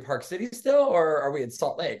 are we in Park City still, or are we in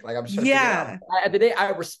Salt Lake? Like, I'm just trying to figure it out. At the day,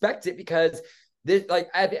 I respect it because this, like,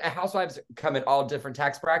 housewives come in all different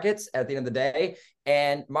tax brackets at the end of the day,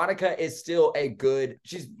 and Monica is still a good.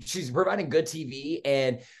 She's providing good TV,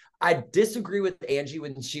 and I disagree with Angie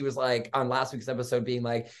when she was like on last week's episode, being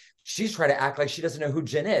like she's trying to act like she doesn't know who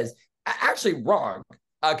Jen is. Actually, wrong.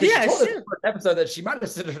 Because she told us in the first episode that she might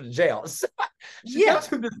have sent her to jail. So she knows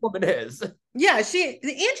who this woman is. Yeah, Angie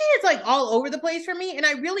is like all over the place for me. And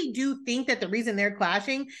I really do think that the reason they're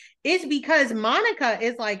clashing is because Monica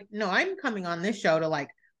is like, no, I'm coming on this show to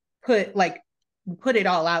put it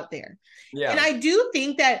all out there. Yeah. And I do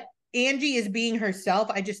think that Angie is being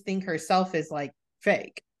herself. I just think herself is like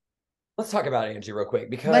fake. Let's talk about Angie real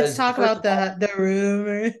quick, because let's talk about the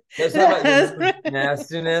rumor. Let's talk about the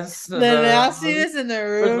nastiness. The nastiness and the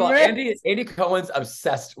rumor. First of all, Andy Cohen's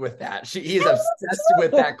obsessed with that. He's obsessed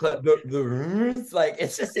with that clip. The rumors, like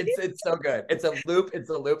it's so good. It's a loop.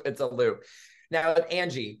 It's a loop. It's a loop. Now, with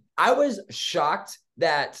Angie, I was shocked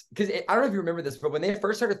that, because I don't know if you remember this, but when they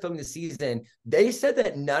first started filming the season, they said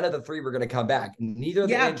that none of the three were going to come back, neither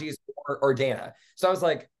the Angies or Dana. So I was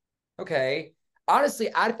like, okay. Honestly,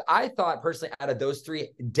 I thought personally out of those three,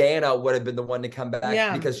 Dana would have been the one to come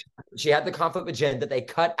back because she had the conflict with Jen that they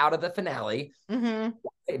cut out of the finale. Mm-hmm.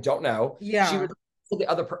 I don't know. Yeah, she was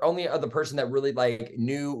the only other person that really like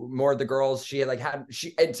knew more of the girls. She had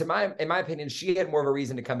in my opinion, she had more of a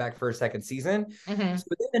reason to come back for a second season. Mm-hmm. So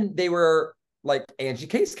then they were like Angie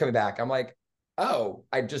K's coming back. I'm like, oh,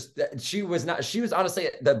 she was honestly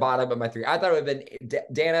at the bottom of my three. I thought it would have been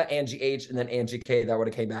Dana, Angie H, and then Angie K that would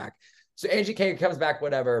have came back. So Angie K comes back,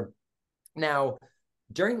 whatever. Now,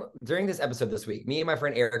 during this episode this week, me and my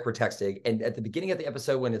friend Eric were texting, and at the beginning of the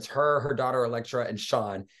episode, when it's her daughter Electra, and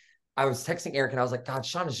Sean, I was texting Eric, and I was like, God,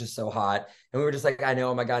 Sean is just so hot. And we were just like, I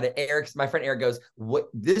know, oh my God. And my friend Eric goes, what?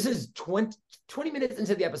 This is 20 minutes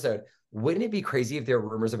into the episode. Wouldn't it be crazy if there were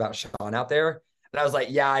rumors about Sean out there? And I was like,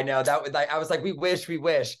 yeah, I know. That would I was like, we wish.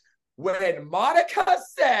 When Monica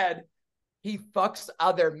said he fucks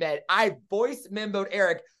other men, I voice memoed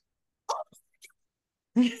Eric.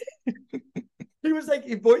 He was like,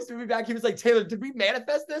 he voiced me back. He was like, Taylor, did we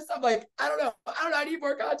manifest this? I'm like, I don't know. I need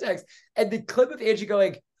more context. And the clip of Angie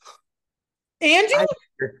going, Angie,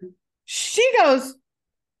 she goes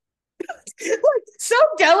like so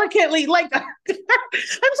delicately, like I'm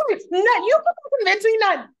sorry, you convinced me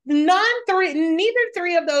neither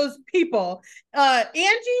three of those people,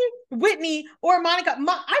 Angie, Whitney, or Monica. I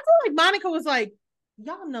feel like Monica was like,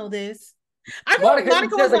 y'all know this. I feel like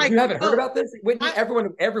Monica was like, you haven't heard about this, Whitney?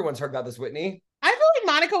 Everyone's heard about this, Whitney. I feel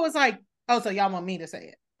like Monica was like, oh, so y'all want me to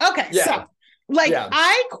say it? Okay, so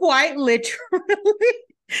I quite literally,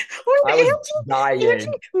 Angie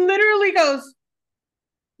literally goes,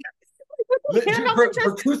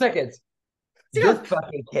 for 2 seconds. You're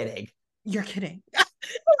fucking kidding. You're kidding.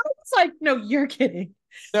 It's like, no, you're kidding.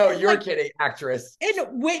 No, you're kidding, actress.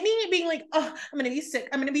 And Whitney being like, oh, I'm gonna be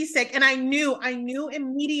sick. And I knew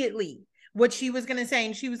immediately what she was gonna say,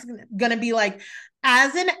 and she was gonna be like,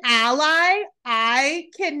 as an ally, I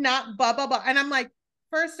cannot blah blah blah. And I'm like,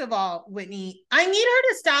 first of all, Whitney, I need her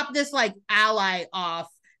to stop this like ally off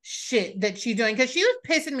shit that she's doing, because she was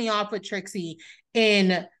pissing me off with Trixie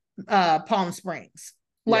in Palm Springs.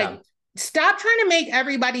 Like, stop trying to make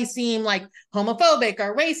everybody seem like homophobic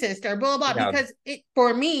or racist or blah blah, because it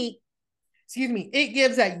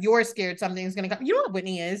gives that you're scared something's gonna come. You know what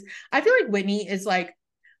Whitney is? I feel like Whitney is like,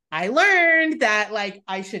 I learned that like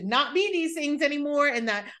I should not be these things anymore, and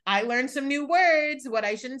that I learned some new words, what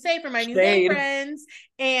I shouldn't say for my new gay friends,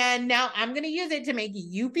 and now I'm gonna use it to make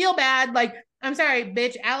you feel bad. Like, I'm sorry,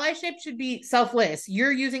 bitch, allyship should be selfless.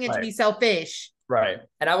 You're using it to be selfish. Right.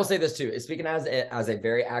 And I will say this too, speaking as a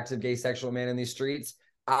very active gay sexual man in these streets,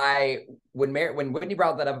 when Whitney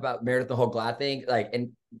brought that up about Meredith, the whole Glad thing, like,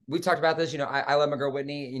 and we talked about this, I love my girl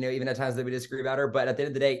Whitney, even at times that we disagree about her, but at the end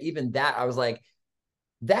of the day, even that, I was like,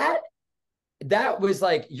 that was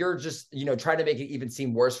like, you're just, trying to make it even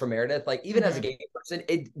seem worse for Meredith. Like, even as a gay person,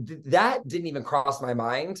 that didn't even cross my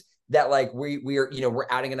mind that like we're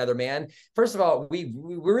adding another man. First of all, we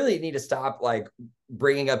really need to stop like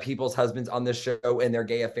bringing up people's husbands on this show and their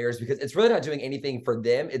gay affairs, because it's really not doing anything for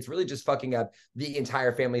them. It's really just fucking up the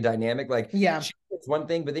entire family dynamic. Like, it's one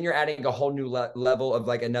thing, but then you're adding a whole new level of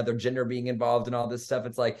like another gender being involved and all this stuff.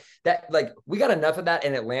 It's like that, like, we got enough of that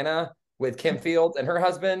in Atlanta with Kim Fields and her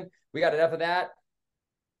husband. We got enough of that.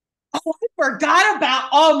 Oh, I forgot about,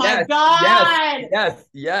 oh my God.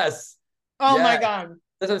 Yes. Oh my God.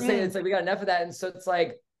 That's what I'm saying. It's like, we got enough of that. And so it's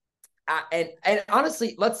like, and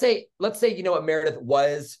honestly, let's say you know what, Meredith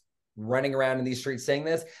was running around in these streets saying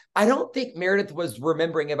this. I don't think Meredith was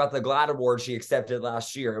remembering about the GLAAD award she accepted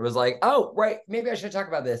last year. It was like, oh, right, maybe I should talk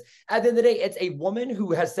about this. At the end of the day, it's a woman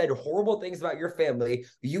who has said horrible things about your family.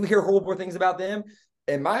 You hear horrible things about them.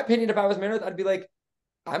 In my opinion, if I was Meredith, I'd be like,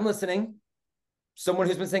 I'm listening. Someone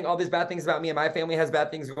who's been saying all these bad things about me and my family has bad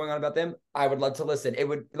things going on about them, I would love to listen. It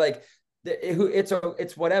would like,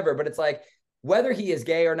 it's whatever, but it's like, whether he is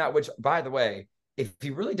gay or not, which, by the way, if he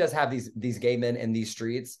really does have these gay men in these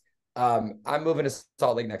streets, I'm moving to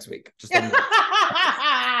Salt Lake next week. Just and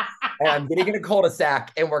I'm getting in a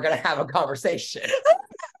cul-de-sac and we're gonna have a conversation.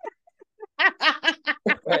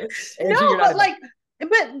 Right? No, but like, but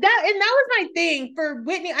that was my thing for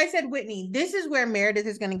Whitney. I said, Whitney, this is where Meredith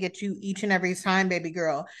is gonna get you each and every time, baby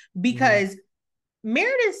girl, because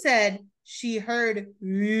Meredith said she heard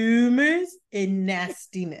rumors and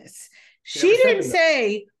nastiness. She didn't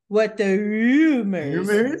say what the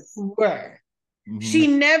rumors were. She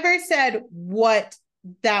never said what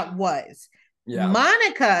that was. Yeah.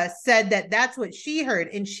 Monica said that that's what she heard.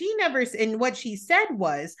 And she never, and what she said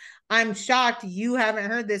was, I'm shocked you haven't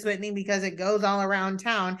heard this, Whitney, because it goes all around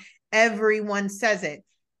town. Everyone says it.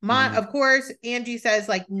 Of course, Angie says,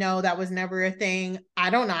 like, no, that was never a thing. I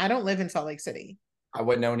don't know. I don't live in Salt Lake City. I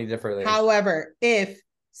wouldn't know any differently. However, if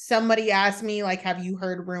somebody asked me, like, have you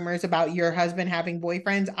heard rumors about your husband having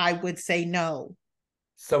boyfriends? I would say no.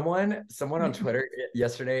 Someone on Twitter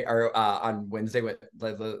yesterday or on Wednesday,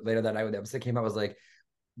 later that night when the episode came out, was like,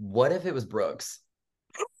 what if it was Brooks?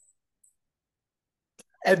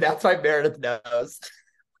 And that's why Meredith knows.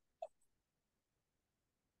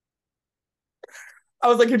 I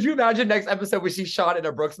was like, could you imagine next episode when she's shot in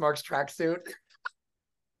a Brooks Marks tracksuit?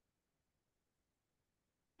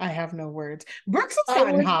 I have no words. Brooks has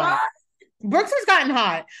gotten hot. Brooks has gotten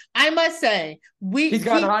hot. I must say, he's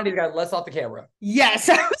gotten hot. He's got less off the camera. Yes,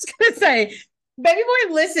 I was gonna say, Baby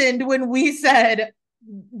Boy listened when we said,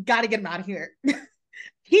 "Got to get him out of here."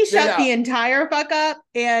 He shut the entire fuck up,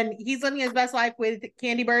 and he's living his best life with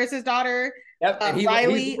Candy Burris' daughter. Yep, and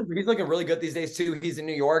Riley. He's looking really good these days too. He's in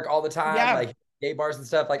New York all the time, like gay bars and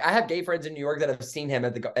stuff. Like I have gay friends in New York that have seen him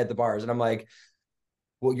at the bars, and I'm like,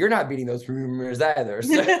 well, you're not beating those rumors either.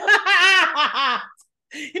 So.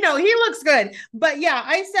 You know, he looks good. But yeah,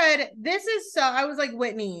 I said, I was like,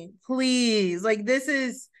 Whitney, please. Like, this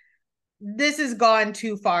is gone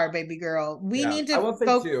too far, baby girl. We need to I will say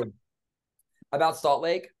too, about Salt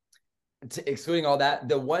Lake, excluding all that,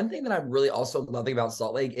 the one thing that I'm really also loving about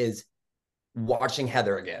Salt Lake is watching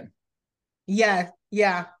Heather again. Yeah.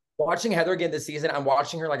 Watching Heather again this season, I'm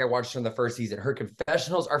watching her like I watched her in the first season. Her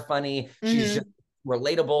confessionals are funny. She's just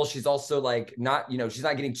relatable. She's also like she's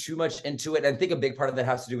not getting too much into it. And I think a big part of that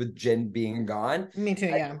has to do with Jen being gone. Me too.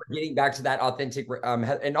 Yeah. We're getting back to that authentic.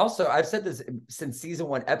 And also I've said this since season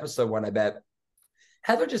 1, episode 1, I bet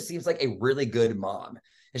Heather just seems like a really good mom.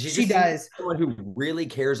 And she does someone who really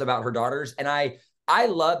cares about her daughters. And I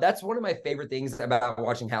love, that's one of my favorite things about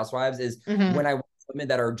watching Housewives is when I watch women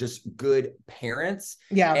that are just good parents.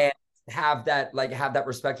 Yeah. And have that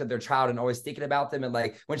respect of their child and always thinking about them. And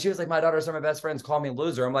like when she was like, my daughters are my best friends, call me a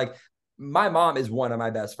loser, I'm like, my mom is one of my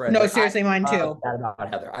best friends. No, seriously, mine too.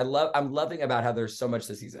 About Heather, I'm loving about Heather so much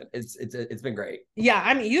this season. It's been great. Yeah,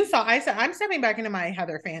 I mean, I said I'm stepping back into my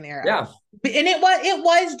Heather fan era. Yeah, and it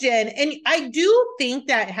was Jen, and I do think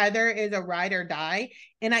that Heather is a ride or die,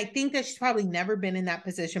 and I think that she's probably never been in that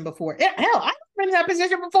position before. Hell, I've been in that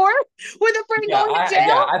position before with a friend going to jail.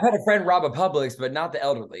 Yeah, I've had a friend rob a Publix, but not the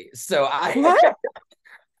elderly. So what?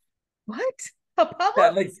 A Publix? Yeah,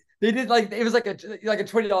 like they did, like it was like a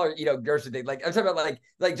 $20 grocery thing. Like I'm talking about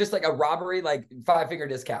like just like a robbery, like 5-finger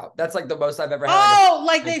discount. That's like the most I've ever had. Oh,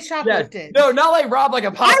 like they shoplifted. Yeah. No, not like rob like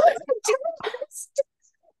a Publix.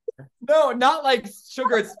 No, not like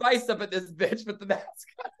sugar and spice up at this bitch, but the mask.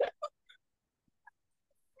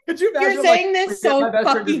 Could you imagine? You're saying this so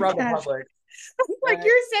fucking casually. Like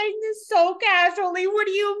you're saying this so casually. What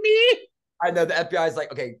do you mean? I know the FBI is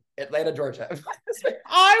like, okay, Atlanta, Georgia.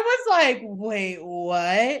 I was like, wait,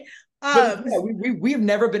 what? We've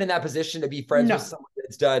never been in that position to be friends with someone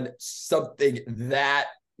that's done something that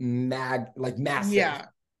massive. Yeah.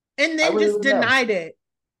 And then just denied it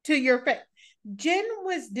to your face. Jen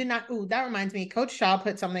was denied. Ooh, that reminds me. Coach Shaw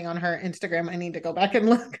put something on her Instagram. I need to go back and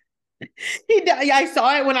look. I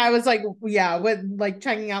saw it when I was like, with like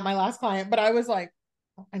checking out my last client, but I was like,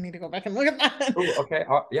 I need to go back and look at that. Ooh, okay.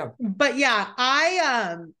 Yeah. But yeah,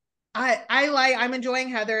 I'm enjoying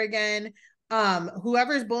Heather again.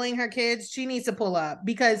 Whoever's bullying her kids, she needs to pull up,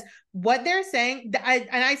 because what they're saying,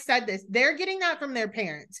 I said this, they're getting that from their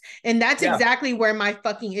parents. And that's exactly where my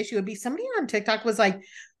fucking issue would be. Somebody on TikTok was like,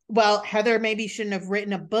 well, Heather maybe shouldn't have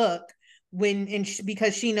written a book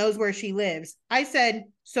because she knows where she lives. I said,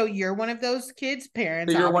 so you're one of those kids'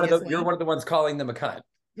 parents, So you're obviously. you're one of the ones calling them a cunt.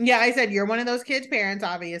 Yeah, I said you're one of those kids' parents,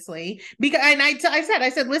 obviously. Because and I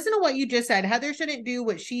said, listen to what you just said. Heather shouldn't do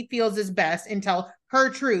what she feels is best and tell her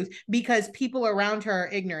truth because people around her are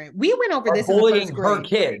ignorant. We went over this in the first grade. Her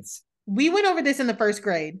kids. We went over this in the first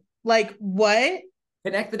grade. Like what?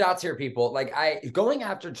 Connect the dots here, people. Like going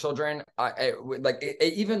after children,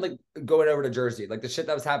 even like going over to Jersey, like the shit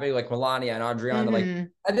that was happening, like Melania and Adriana. Like at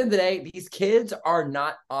the end of the day, these kids are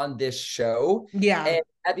not on this show. Yeah. And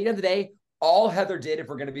at the end of the day, all Heather did, if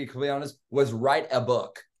we're going to be completely honest, was write a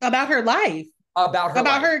book about her life, about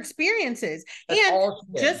her experiences. That's and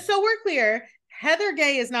just so we're clear, Heather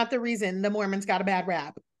Gay is not the reason the Mormons got a bad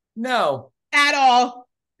rap. No, at all.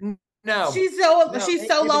 No, she's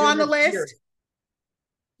so low on the list.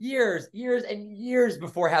 Years and years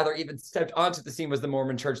before Heather even stepped onto the scene was the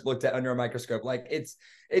Mormon church looked at under a microscope. Like it's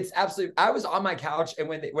absolutely. I was on my couch and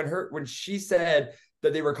when she said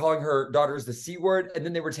that they were calling her daughters the C word and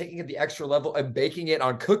then they were taking it the extra level and baking it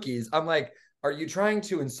on cookies, I'm like, are you trying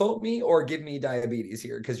to insult me or give me diabetes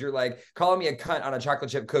here? Because you're like calling me a cunt on a chocolate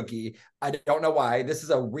chip cookie. I don't know why. This is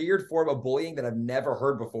a weird form of bullying that I've never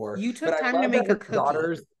heard before. You took time to make a cookie.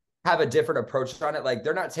 Daughters have a different approach on it. Like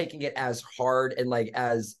they're not taking it as hard and like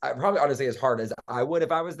as probably honestly as hard as I would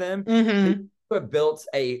if I was them. They have built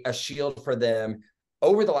a shield for them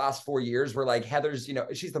over the last 4 years where like Heather's,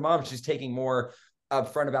 she's the mom, she's taking more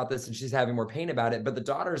upfront about this and she's having more pain about it, but the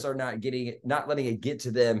daughters are not letting it get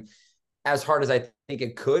to them as hard as I think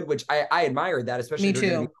it could, which I admire that, especially Me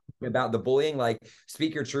too. About the bullying, like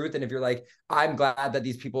speak your truth. And if you're like, I'm glad that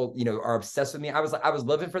these people, are obsessed with me. I was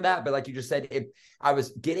living for that. But like you just said, if I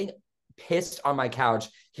was getting pissed on my couch,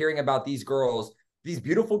 hearing about these girls, these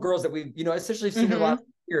beautiful girls that we've, essentially seen in the last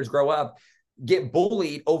years grow up, get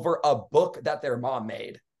bullied over a book that their mom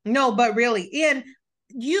made. No, but really. And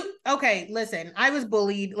okay, listen, I was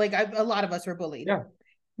bullied. Like a lot of us were bullied. Yeah.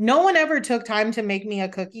 No one ever took time to make me a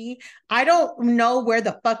cookie. I don't know where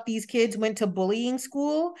the fuck these kids went to bullying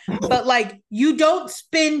school, but like you don't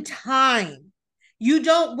spend time. You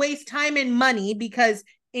don't waste time and money because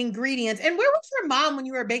ingredients. And where was your mom when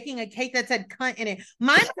you were baking a cake that said cunt in it?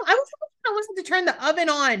 I was to turn the oven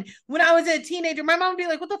on when I was a teenager. My mom would be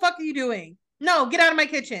like, what the fuck are you doing? No, get out of my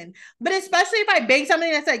kitchen. But especially if I bake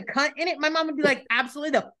something that said cunt in it, my mom would be like,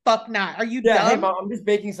 absolutely the fuck not. Are you dumb? Hey mom, I'm just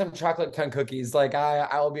baking some chocolate cunt cookies. Like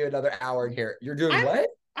I will be another hour in here. You're doing what?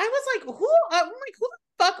 I was like, who the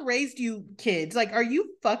fuck raised you kids? Like, are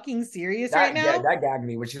you fucking serious right now? Yeah, that gagged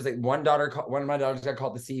me when she was like, one of my daughters got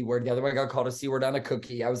called the C word, the other one got called a C word on a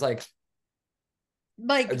cookie. I was like,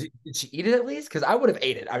 did she eat it at least? Because I would have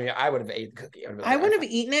ate it. I mean, I would have ate the cookie. I wouldn't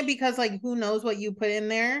have eaten it because like who knows what you put in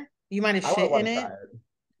there. You might have shit in it.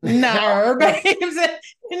 No, babes.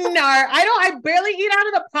 No, I barely eat out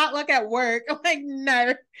of the potluck at work. I'm like,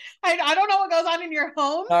 no. I don't know what goes on in your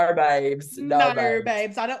home. No, babes. No,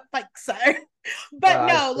 babes. I don't think so. But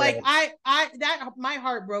no, like my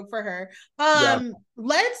heart broke for her.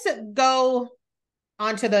 Let's go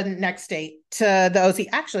on to the next state, to the OC.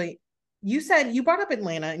 Actually, you said you brought up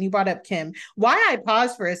Atlanta and you brought up Kim. Why I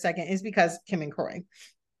paused for a second is because Kim and Croy.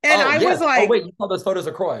 And was like, oh wait, you saw those photos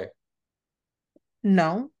of Croy?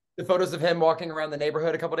 No. The photos of him walking around the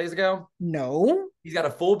neighborhood a couple days ago? No. He's got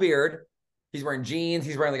a full beard. He's wearing jeans.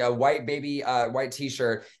 He's wearing like a white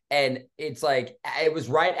t-shirt. And it's like, it was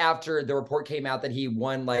right after the report came out that he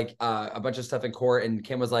won like a bunch of stuff in court. And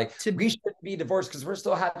Kim was like, we shouldn't be divorced because we're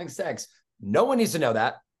still having sex. No one needs to know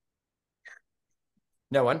that.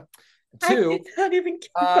 No one. Two, not even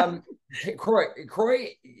Croy,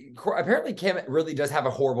 apparently Kim really does have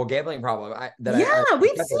a horrible gambling problem.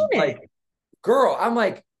 We've seen it. Like, girl, I'm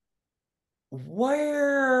like,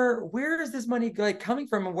 where is this money like coming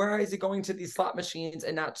from, and where is it going to these slot machines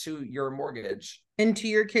and not to your mortgage and to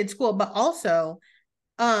your kid's school? But also,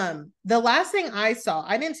 the last thing I saw,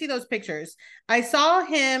 I didn't see those pictures. I saw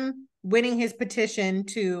him winning his petition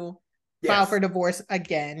to file for divorce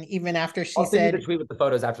again, even after she said the tweet with the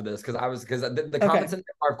photos after this, because the comments in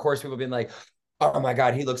there are, of course, people being like, oh my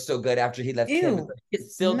god, he looks so good after he left Kim.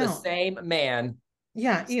 It's still the same man.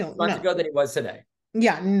 Yeah, months ago than he was today.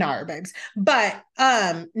 Yeah, no, babes. But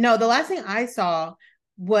no, the last thing I saw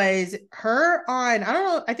was her on, I don't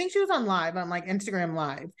know, I think she was on live, on like Instagram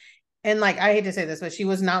live. And like, I hate to say this, but she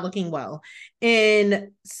was not looking well.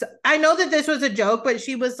 And so, I know that this was a joke, but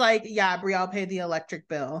she was like, yeah, Brielle paid the electric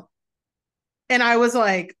bill. And I was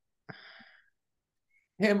like,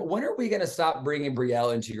 Kim, when are we going to stop bringing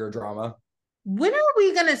Brielle into your drama? when are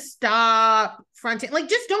we gonna stop fronting? Like,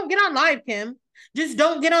 just don't get on live, Kim. Just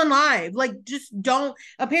don't get on live. Like, just don't.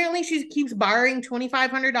 Apparently, she keeps borrowing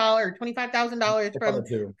 $2,500, $25,000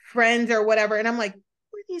 from friends or whatever. And I'm like,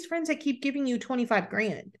 who are these friends that keep giving you 25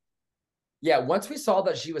 grand? Yeah, once we saw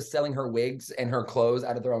that she was selling her wigs and her clothes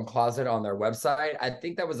out of their own closet on their website, I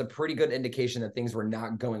think that was a pretty good indication that things were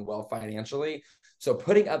not going well financially. So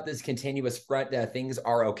putting up this continuous front that things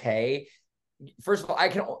are okay. First of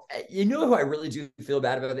all, you know who I really do feel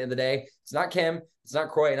bad about at the end of the day? It's not Kim, it's not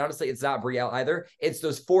Croy, and honestly, it's not Brielle either. It's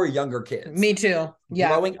those 4 younger kids. Me too. Yeah.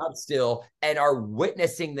 Growing up still and are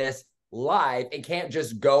witnessing this live and can't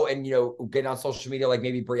just go and, get on social media like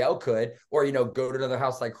maybe Brielle could, or, go to another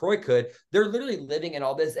house like Croy could. They're literally living in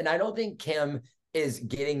all this. And I don't think Kim is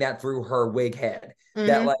getting that through her wig head. Mm-hmm.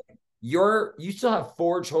 That like you still have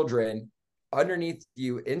 4 children underneath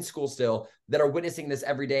you in school still that are witnessing this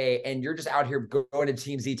every day. And you're just out here going to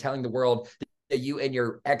Team Z telling the world that you and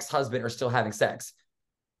your ex-husband are still having sex.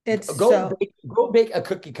 Go bake a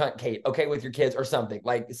cookie cake, okay, with your kids or something.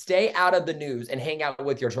 Like, stay out of the news and hang out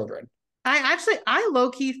with your children. I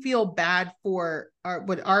low-key feel bad for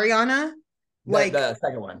Ariana. The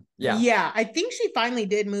second one. Yeah. I think she finally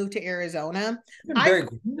did move to Arizona. She's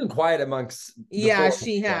been quiet amongst. She has. So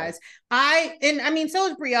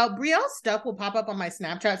is Brielle. Brielle's stuff will pop up on my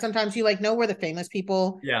Snapchat. Sometimes you know where the famous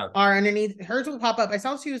people are underneath. Hers will pop up. I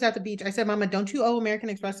saw she was at the beach. I said, Mama, don't you owe American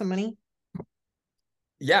Express some money?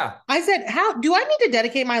 Yeah. I said, how do I need to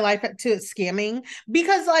dedicate my life to scamming?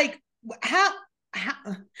 Because how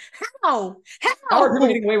are people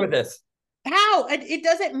getting away with this? How? It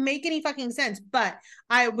doesn't make any fucking sense. But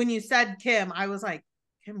when you said Kim, I was like,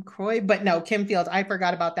 Kim Croy, but no, Kim Fields. I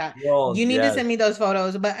forgot about that. Well, you need to send me those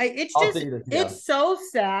photos. But it's so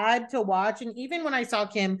sad to watch. And even when I saw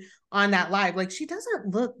Kim on that live, she doesn't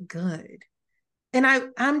look good. And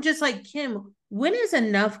I'm just like, Kim, when is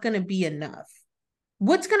enough going to be enough?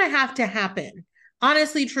 What's going to have to happen?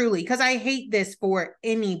 Honestly, truly, because I hate this for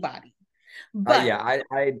anybody. But I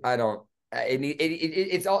don't.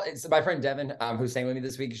 It's my friend Devin, who's staying with me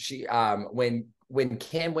this week. She when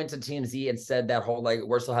Kim went to TMZ and said that whole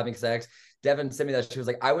we're still having sex, Devin sent me that. She was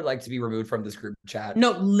like, I would like to be removed from this group chat.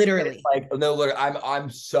 No, literally. I'm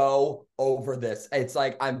so over this. It's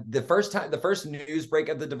like the first news break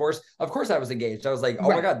of the divorce. Of course, I was engaged. I was like, oh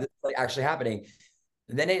my God, this is actually happening.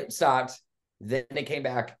 And then it stopped. Then it came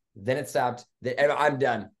back. Then it stopped. And I'm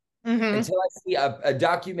done. Mm-hmm. Until I see a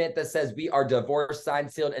document that says we are divorced,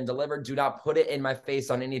 signed, sealed, and delivered, do not put it in my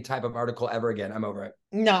face on any type of article ever again. I'm over it.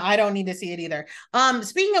 No, I don't need to see it either.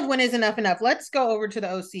 Speaking of when is enough, let's go over to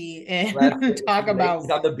the OC and talk about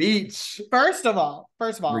on the beach. First of all,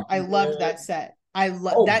 I loved that set. I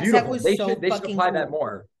love that set was they should apply cool. that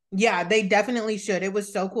more. Yeah, they definitely should. It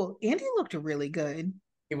was so cool. Andy looked really good.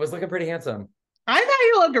 He was looking pretty handsome. I thought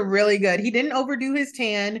he looked really good. He didn't overdo his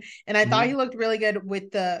tan, and I thought he looked really good with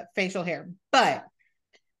the facial hair. But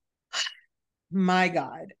my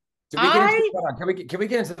God, can we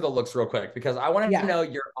get into the looks real quick, because I want to know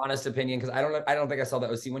your honest opinion, because I don't think I saw the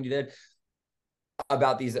OC when you did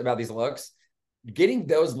about these looks. Getting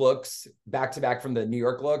those looks back to back from the New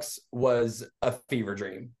York looks was a fever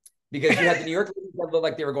dream, because you had the New York ladies that looked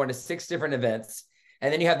like they were going to 6 different events.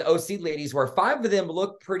 And then you have the OC ladies, where 5 of them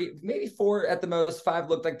look pretty, maybe 4 at the most. 5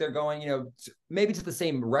 looked like they're going, maybe to the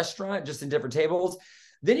same restaurant, just in different tables.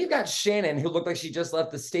 Then you've got Shannon, who looked like she just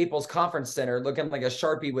left the Staples Conference Center, looking like a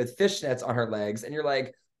Sharpie with fishnets on her legs. And you're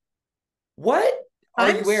like, what are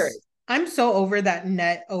you wearing? I'm so over that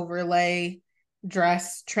net overlay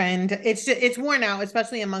dress trend. It's worn out,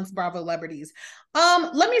 especially amongst Bravo celebrities.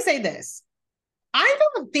 Let me say this. I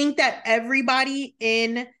don't think that everybody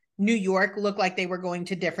in New York looked like they were going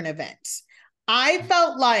to different events. I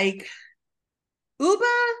felt like Uba,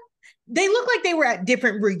 they looked like they were at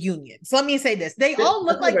different reunions. Let me say this. They all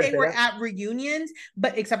looked like they were at reunions,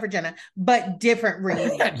 but except for Jenna, but different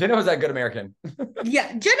reunions. Jenna was that Good American.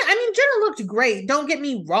 Jenna looked great. Don't get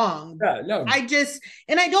me wrong. Yeah, no. I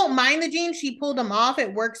don't mind the jeans. She pulled them off.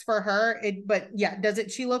 It works for her.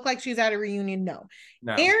 She look like she's at a reunion? No.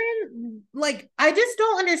 Erin, I just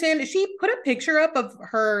don't understand. She put a picture up of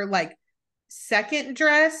her second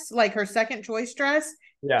dress, her second choice dress.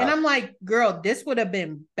 Yeah. And I'm like, girl, this would have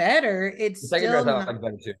been better. It's the second dress I like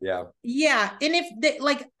better too. Yeah. Yeah. And if they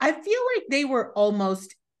I feel like they were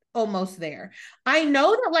almost there. I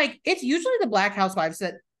know that it's usually the Black housewives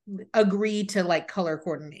that agree to color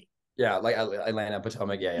coordinate. Yeah, Atlanta,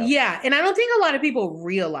 Potomac. Yeah. Yeah. And I don't think a lot of people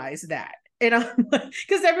realize that. And I'm like,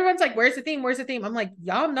 because everyone's like, where's the theme? Where's the theme? I'm like,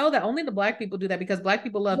 y'all know that only the Black people do that because Black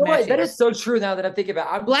people love matching. That is so true now that I'm thinking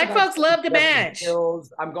about it. Black folks love to match.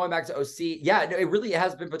 Hills. I'm going back to OC. Yeah, no, it really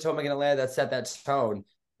has been Potomac and Atlanta that set that tone.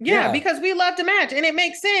 Yeah, because we love to match and it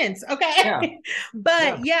makes sense. Okay. Yeah.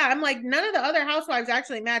 But yeah, I'm like, none of the other housewives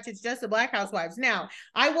actually match. It's just the Black housewives. Now,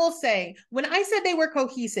 I will say, when I said they were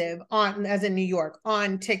cohesive on, as in New York,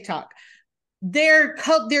 on TikTok, their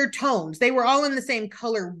tones, they were all in the same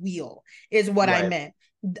color wheel, is what I meant.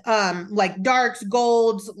 Like darks,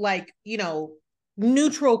 golds, like, you know,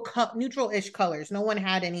 neutral-ish colors. No one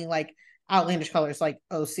had any like outlandish colors like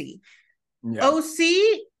OC. Yeah. OC,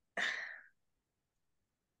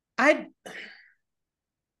 I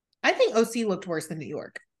think OC looked worse than New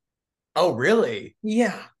York. Oh, really?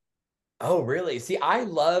 Yeah. Oh, really? See, I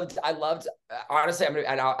loved, honestly,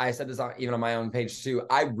 I said this even on my own page too.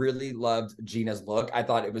 I really loved Gina's look. I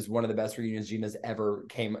thought it was one of the best reunions Gina's ever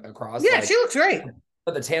came across. Yeah, like, she looks great.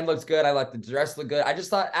 But the tan looks good. I like the dress look good.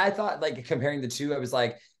 I thought like comparing the two, I was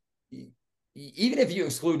like, even if you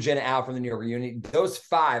exclude Jenna out from the New York reunion, those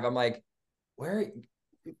five, I'm like, where?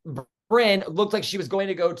 Brynn looked like she was going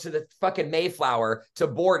to go to the fucking Mayflower to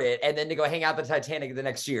board it and then to go hang out the Titanic the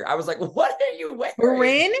next year. I was like, what are you wearing?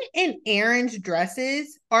 Brynn and Erin's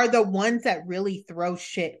dresses are the ones that really throw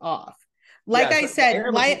shit off. Like I said,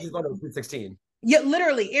 Erin like she's going to 16. Yeah,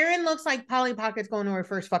 literally, Erin looks like Polly Pocket's going to her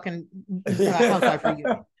first fucking housewife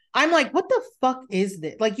reunion. I'm like, what the fuck is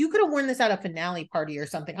this? Like, you could have worn this at a finale party or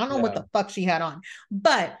something. I don't know what the fuck she had on,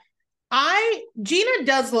 but Gina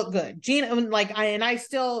does look good. Gina, like, I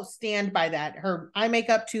still stand by that. Her eye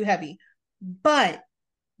makeup too heavy, but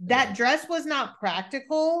that dress was not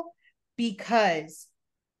practical because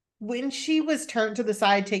when she was turned to the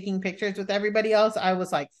side taking pictures with everybody else, I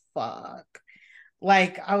was like, fuck.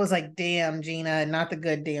 Like, I was like, damn, Gina, not the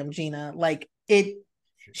good damn Gina. Like,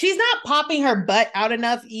 she's not popping her butt out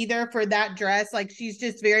enough either for that dress. Like, she's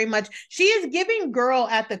just very much, she is giving girl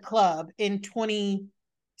at the club in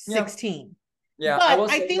 2016. Yeah.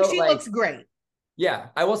 But I think she looks great. Yeah.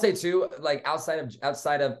 I will say too, like outside of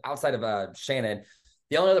Shannon,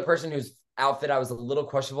 the only other person whose outfit I was a little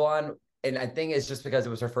questionable on, and I think it's just because it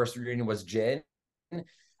was her first reunion, was Jen.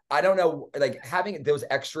 I don't know, like having those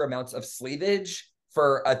extra amounts of sleevage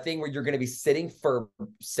for a thing where you're going to be sitting for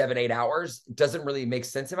 7-8 hours doesn't really make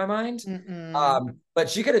sense in my mind. But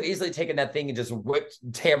she could have easily taken that thing and just whipped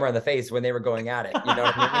Tamara in the face when they were going at it. You know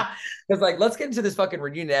what I mean? Because like, let's get into this fucking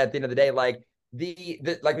reunion at the end of the day. Like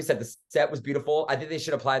like we said, the set was beautiful. I think they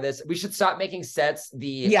should apply this. We should stop making sets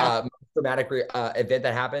the dramatic event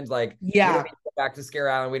that happened. Like, we don't need to go back to Scare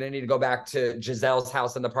Island. We don't need to go back to Giselle's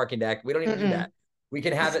house on the parking deck. We don't need to do that. We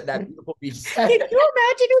can have it that beautiful beach set. Can you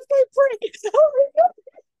imagine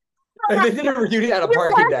if they did a reunion at a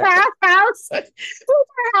parking deck?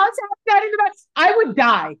 I would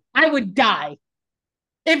die. I would die.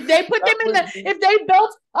 If they put them in if they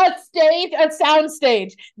built a sound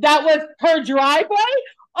stage that was her driveway,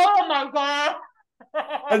 oh my God.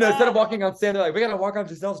 And instead of walking on sand, they're like, we gotta walk on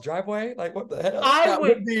Giselle's driveway. Like, what the hell? I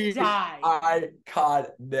would die.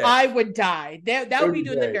 Iconic. I would die. That would be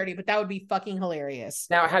doing the dirty, but that would be fucking hilarious.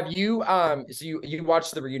 Now, have you so you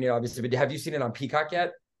watched the reunion obviously, but have you seen it on Peacock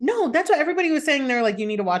yet? No, that's what everybody was saying. They're like, you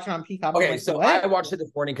need to watch it on Peacock. Okay, like, so what? I watched it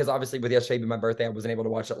this morning because obviously with yesterday being my birthday, I wasn't able to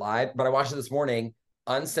watch it live, but I watched it this morning,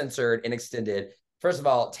 uncensored and extended. First of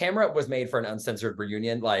all, Tamara was made for an uncensored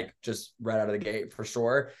reunion, like just right out of the gate for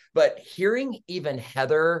sure. But hearing even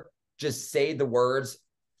Heather just say the words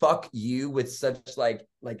 "fuck you" with such like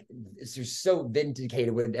she's so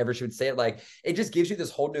vindicated whenever she would say it, like it just gives you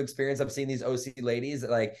this whole new experience of seeing these OC ladies.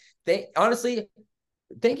 Like they honestly,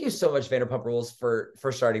 thank you so much, Vanderpump Rules, for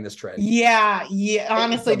starting this trend. Yeah,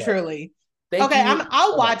 honestly, truly. Okay,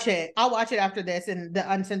 I'll watch it. I'll watch it after this and the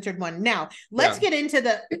uncensored one. Now, let's get into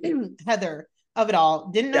the Heather of it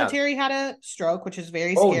all. Didn't know Terry had a stroke, which is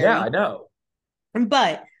very scary. Oh, yeah, I know.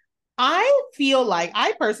 But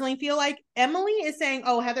I personally feel like Emily is saying,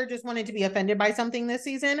 oh, Heather just wanted to be offended by something this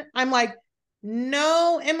season. I'm like,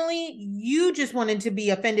 no, Emily, you just wanted to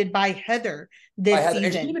be offended by Heather this season.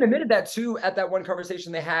 And she even admitted that too at that one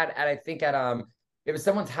conversation they had at, I think at it was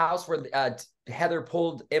someone's house where Heather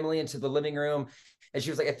pulled Emily into the living room and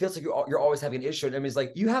she was like, it feels like you're always having an issue. And Emily's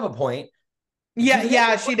like, you have a point.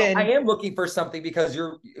 Yeah, she did. I am looking for something because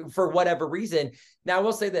you're, for whatever reason. Now, I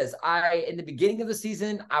will say this. In the beginning of the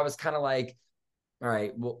season, I was kind of like, all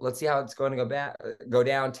right, well, let's see how it's going to go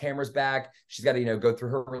down. Tamara's back. She's got to, go through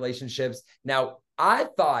her relationships. Now, I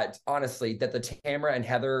thought, honestly, that the Tamara and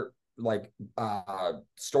Heather,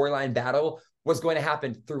 storyline battle was going to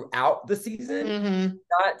happen throughout the season,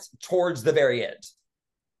 not towards the very end.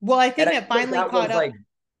 Well, I think it finally caught up.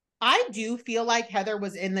 I do feel like Heather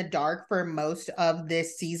was in the dark for most of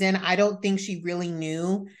this season. I don't think she really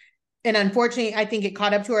knew. And unfortunately, I think it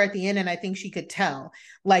caught up to her at the end, and I think she could tell.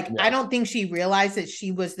 Like, I don't think she realized that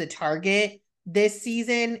she was the target this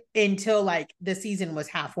season until like the season was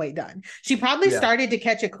halfway done. She probably started to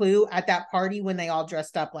catch a clue at that party when they all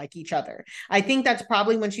dressed up like each other. I think that's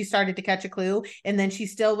probably when she started to catch a clue. And then she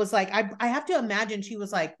still was like, I have to imagine she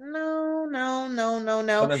was like, no, no, no, no,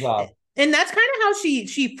 no. And that's kind of how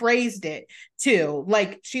she phrased it too.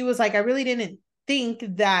 Like, she was like, I really didn't think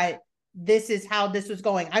that this is how this was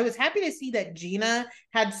going. I was happy to see that Gina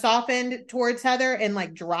had softened towards Heather and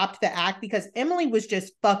like dropped the act, because Emily was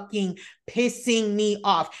just fucking pissing me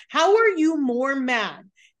off. How are you more mad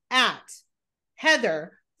at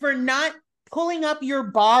Heather for not pulling up your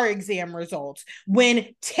bar exam results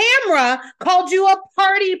when Tamra called you a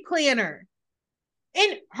party planner?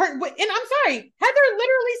 And I'm sorry, Heather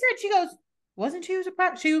literally said, she goes, wasn't she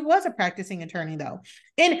was a practicing attorney though.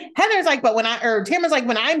 And Heather's like, but Tamara's like,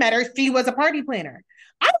 when I met her, she was a party planner.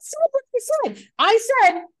 I said what I said. I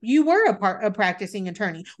said you were a practicing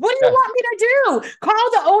attorney. What do you want me to do?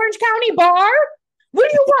 Call the Orange County Bar?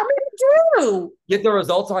 What do you want me to do? Get the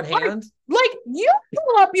results on hand? Like you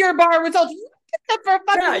pull up your bar results. You get them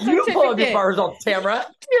for fucking you pull up your bar results, Tamara.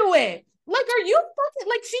 Do it. Like, are you fucking,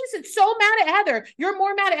 like, she's so mad at Heather. You're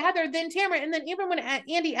more mad at Heather than Tamara. And then even when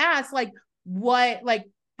Andy asked, like, what, like,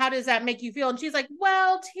 how does that make you feel? And she's like,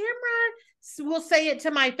 well, Tamara will say it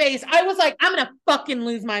to my face. I was like, I'm gonna fucking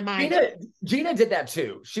lose my mind. Gina did that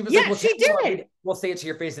too. She was like, well, she did. We'll say it to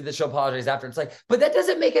your face and then she'll apologize after. It's like, but that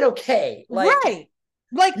doesn't make it okay. Like, right.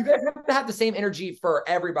 Like, you guys have to have the same energy for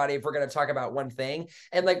everybody if we're going to talk about one thing.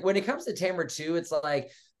 And like when it comes to Tamara too, it's like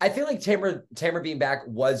I feel like Tamara being back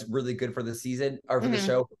was really good for the season or for the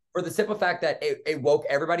show, for the simple fact that it woke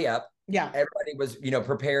everybody up. Yeah, everybody was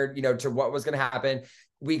prepared to what was going to happen.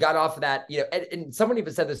 We got off of that, and someone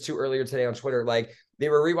even said this too earlier today on Twitter. Like they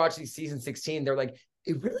were rewatching season 16. They're like,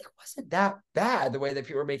 it really wasn't that bad the way that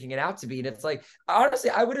people were making it out to be. And it's like, honestly,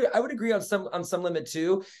 I would agree on some limit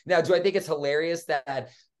too. Now, do I think it's hilarious that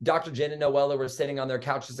Dr. Jen and Noella were sitting on their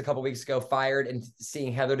couches a couple weeks ago, fired, and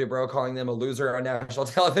seeing Heather Dubrow calling them a loser on national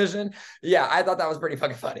television? Yeah, I thought that was pretty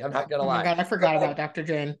fucking funny. I'm not gonna lie. Oh my God, I forgot about Dr.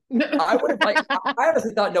 Jen. I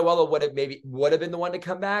honestly thought Noella would have been the one to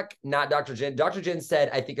come back, not Dr. Jen. Dr. Jen said,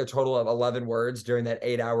 I think a total of 11 words during that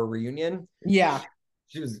 8-hour reunion. Yeah.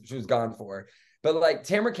 She was gone for. But like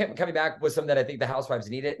Tamara coming back was something that I think the Housewives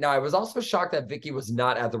needed. Now, I was also shocked that Vicky was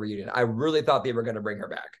not at the reunion. I really thought they were going to bring her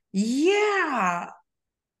back. Yeah.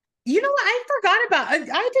 You know what? I forgot about.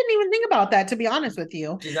 I didn't even think about that, to be honest with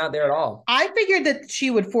you. She's not there at all. I figured that she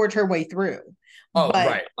would forge her way through. Oh,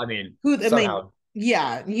 right. I mean, somehow.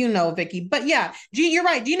 Yeah, Vicky. But yeah, you're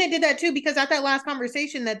right. Gina did that too, because at that last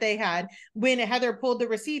conversation that they had, when Heather pulled the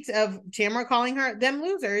receipts of Tamara calling them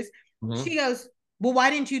losers, she goes, well, why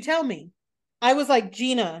didn't you tell me? I was like,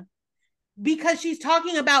 Gina, because she's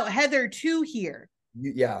talking about Heather too here.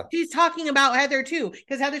 Yeah. She's talking about Heather too,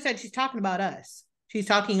 because Heather said she's talking about us. She's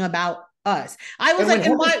talking about us. I was like,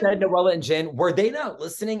 when said Noella and Jen, were they not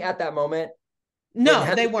listening at that moment?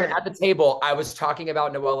 No, they weren't. At the table, I was talking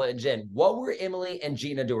about Noella and Jen. What were Emily and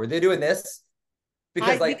Gina doing? Were they doing this?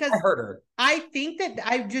 Because I heard her. I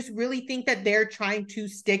just really think that they're trying to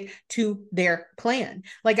stick to their plan.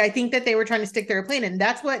 Like, I think that they were trying to stick to their plan. And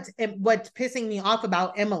that's what's pissing me off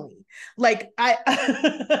about Emily. Like,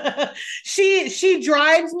 she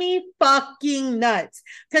drives me fucking nuts.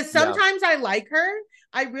 Because sometimes I like her.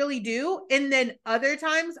 I really do. And then other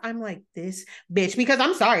times I'm like, this bitch, because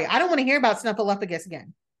I'm sorry, I don't want to hear about Snuffleupagus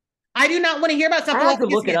again. I do not want to hear about Snuffleupagus. I have to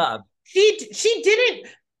look it up. She didn't.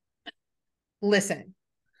 Listen,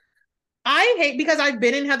 I hate, because I've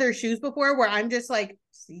been in Heather's shoes before where I'm just like,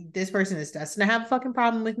 see, this person is destined to have a fucking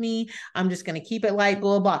problem with me. I'm just going to keep it light,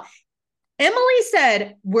 blah, blah. Emily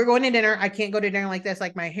said, we're going to dinner. I can't go to dinner like this.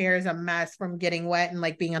 Like, my hair is a mess from getting wet and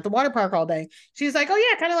like being at the water park all day. She's like, oh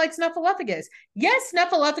yeah, kind of like Snuffleupagus. Yes,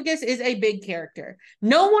 Snuffleupagus is a big character.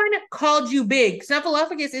 No one called you big.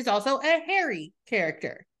 Snuffleupagus is also a hairy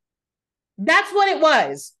character. That's what it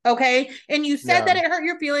was, okay? And you said that it hurt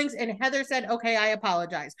your feelings, and Heather said, okay, I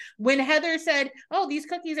apologize. When Heather said, oh, these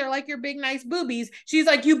cookies are like your big, nice boobies, she's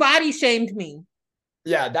like, you body shamed me.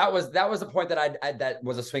 Yeah, that was a point that that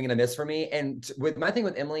was a swing and a miss for me. And with my thing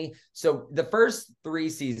with Emily, so the first 3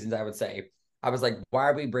 seasons, I would say, I was like, why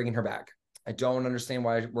are we bringing her back? I don't understand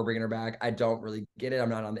why we're bringing her back. I don't really get it. I'm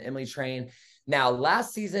not on the Emily train. Now,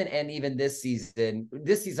 last season and even this season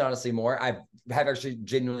honestly more, I have actually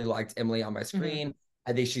genuinely liked Emily on my screen.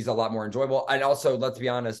 I think she's a lot more enjoyable. And also, let's be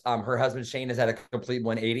honest, her husband Shane has had a complete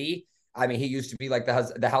 180. I mean, he used to be like the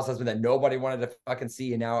house husband that nobody wanted to fucking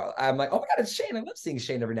see. And now I'm like, oh my God, it's Shane. I love seeing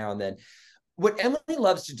Shane every now and then. What Emily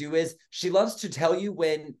loves to do is she loves to tell you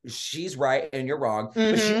when she's right and you're wrong,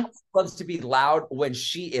 but she also loves to be loud when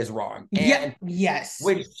she is wrong. And yes.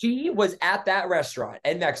 When she was at that restaurant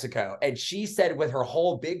in Mexico and she said with her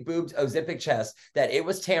whole big boobed Ozempic chest that it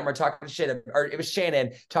was Tamara talking shit, or it was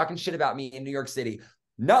Shannon talking shit about me in New York City,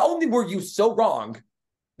 not only were you so wrong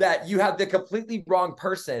that you have the completely wrong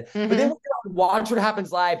person, but then we watch What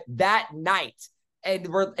Happens Live that night, and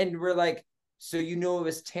we're like, so you knew it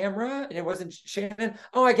was Tamara and it wasn't Shannon?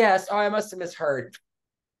 Oh, I guess. Oh, I must have misheard.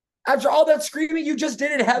 After all that screaming you just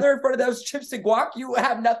did it, Heather, in front of those chips and guac, you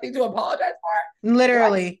have nothing to apologize for?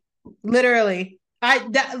 Literally. Literally.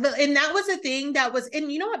 And that was the thing that was,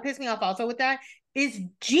 and you know what pissed me off also with that is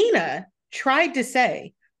Gina tried to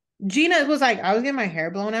say, Gina was like, I was getting my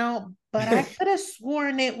hair blown out, but I could have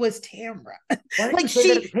sworn it was Tamara. Like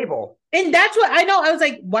she at the table. And that's what I know. I was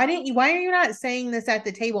like, why are you not saying this at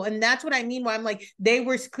the table? And that's what I mean. Why I'm like, they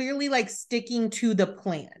were clearly like sticking to the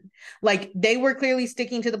plan. Like they were clearly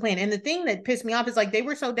sticking to the plan. And the thing that pissed me off is like, they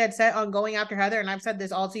were so dead set on going after Heather. And I've said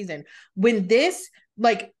this all season. When this,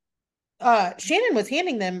 like, Shannon was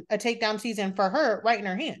handing them a takedown season for her right in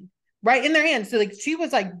her hand. Right in their hands. So like she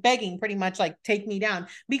was like begging pretty much like take me down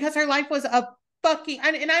because her life was a fucking,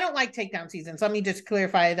 and I don't like takedown seasons. Let me just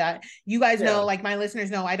clarify that. You guys know, like my listeners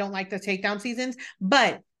know, I don't like the takedown seasons,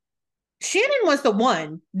 but Shannon was the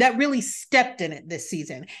one that really stepped in it this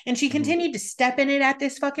season. And she continued to step in it at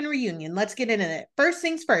this fucking reunion. Let's get into it. First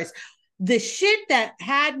things first, the shit that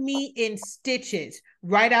had me in stitches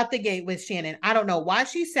right out the gate with Shannon. I don't know why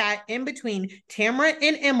she sat in between Tamara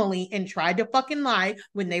and Emily and tried to fucking lie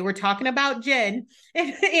when they were talking about Jen.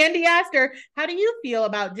 And Andy asked her, how do you feel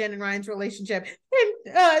about Jen and Ryan's relationship?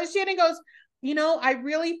 And Shannon goes, you know, I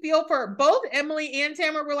really feel for both Emily and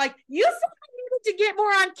Tamara. Were like, you needed to get more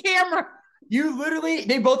on camera. You literally,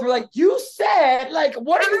 they both were like, you said, like,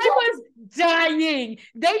 what are you I was dying.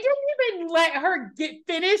 They didn't even let her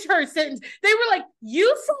finish her sentence. They were like,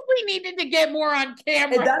 you said we needed to get more on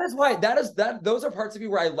camera. And that is why, those are parts of me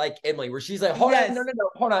where I like Emily, where she's like, hold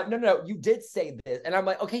on, no, you did say this. And I'm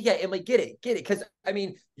like, okay, yeah, Emily, get it. Because, I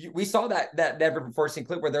mean, we saw that never before seen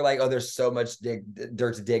clip where they're like, oh, there's so much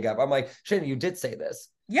dirt to dig up. I'm like, Shannon, you did say this.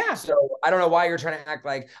 Yeah. So I don't know why you're trying to act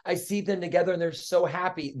like I see them together and they're so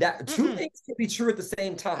happy. That two things can be true at the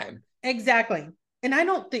same time. Exactly. And I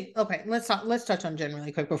don't think, okay, let's touch on Jen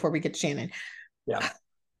really quick before we get to Shannon. Yeah.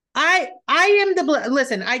 I am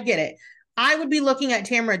listen, I get it. I would be looking at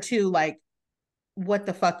Tamara too, like, what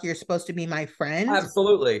the fuck, you're supposed to be my friend?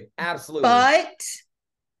 Absolutely. But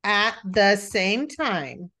at the same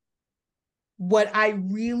time, what I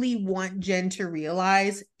really want Jen to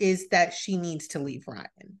realize is that she needs to leave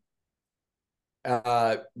Ryan.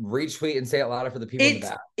 Retweet and say it louder for the people in the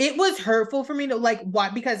back. It was hurtful for me to like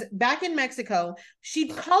what, because back in Mexico, she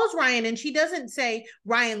calls Ryan and she doesn't say,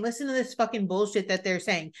 Ryan, listen to this fucking bullshit that they're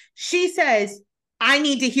saying. She says, I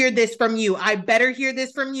need to hear this from you. I better hear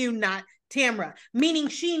this from you, not Tamara. Meaning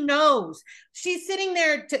she knows. She's sitting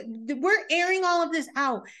there. We're airing all of this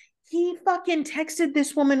out. He fucking texted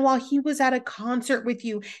this woman while he was at a concert with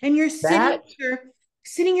you, and you're sitting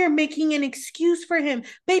here making an excuse for him.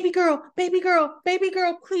 Baby girl,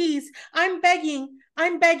 please. I'm begging,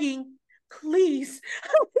 please.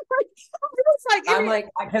 I'm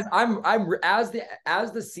as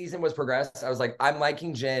the season was progressed, I was like, I'm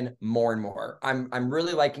liking Jen more and more. I'm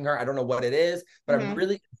really liking her. I don't know what it is, but I'm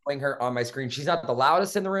really enjoying her on my screen. She's not the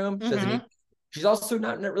loudest in the room. She's also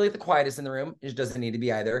not really the quietest in the room. It doesn't need to be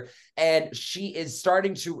either. And she is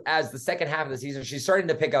starting to, as the second half of the season, she's starting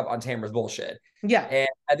to pick up on Tamara's bullshit. Yeah. And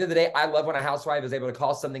at the end of the day, I love when a housewife is able to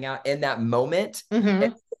call something out in that moment.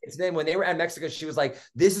 And then when they were at Mexico, she was like,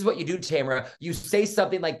 this is what you do, Tamara. You say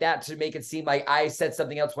something like that to make it seem like I said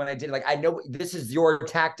something else when I did. Like, I know this is your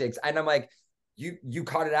tactics. And I'm like, you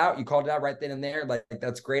called it out. You called it out right then and there. Like,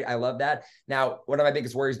 that's great. I love that. Now, one of my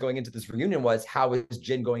biggest worries going into this reunion was, how is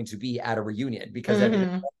Jen going to be at a reunion? Because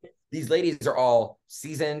these ladies are all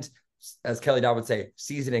seasoned, as Kelly Dodd would say,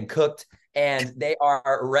 seasoned and cooked, and they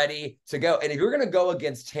are ready to go. And if you're going to go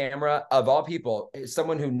against Tamara, of all people,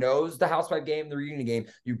 someone who knows the housewife game, the reunion game,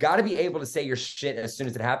 you got to be able to say your shit as soon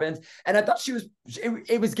as it happens. And I thought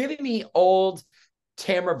it was giving me old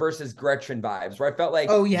Tamara versus Gretchen vibes, where I felt like,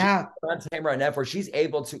 oh yeah, on Tamara enough where she's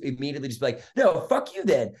able to immediately just be like, no, fuck you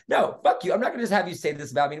then. No, fuck you. I'm not gonna just have you say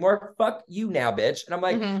this about me anymore. Fuck you now, bitch. And I'm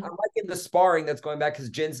like, I'm liking the sparring that's going back, because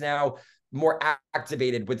Jen's now more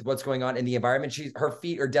activated with what's going on in the environment. Her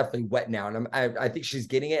feet are definitely wet now, and I think she's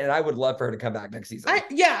getting it. And I would love for her to come back next season.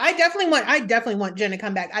 I definitely want Jen to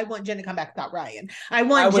come back. I want Jen to come back without Ryan. I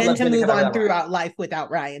want Jen to move on throughout life without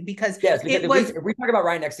Ryan, because if we talk about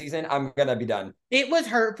Ryan next season, I'm gonna be done. It was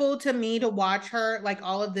hurtful to me to watch her, like,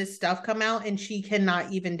 all of this stuff come out, and she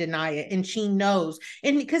cannot even deny it, and she knows,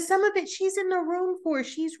 and because some of it she's in the room for,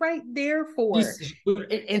 she's right there for.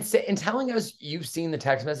 And telling us you've seen the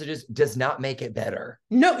text messages does not make it better.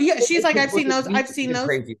 No, yeah, she's like, I've seen those.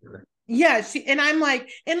 Crazier. Yeah, and I'm like,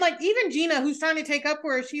 and like even Gina, who's trying to take up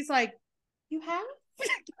for her, she's like, you have?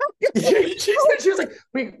 she was like,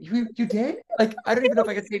 wait, you did? Like, I don't even know if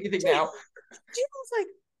I can say anything now. Gina was like,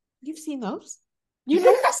 you've seen those? You know,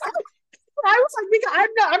 I was like, because I'm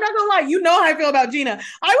not gonna lie, you know how I feel about Gina.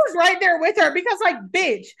 I was right there with her, because, like,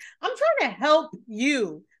 bitch, I'm trying to help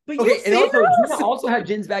you. But okay, and also Gina also had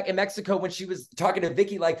Jin's back in Mexico when she was talking to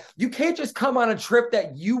Vicky, like, you can't just come on a trip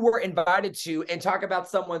that you were invited to and talk about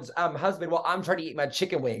someone's husband while I'm trying to eat my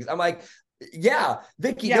chicken wings. I'm like, yeah,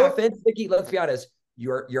 Vicky, no offense, Vicky, let's be honest.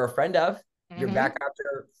 You're a friend of, you're back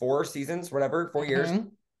after 4 seasons, whatever, 4 years.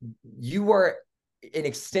 You were an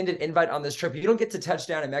extended invite on this trip. You don't get to touch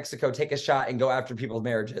down in Mexico, take a shot, and go after people's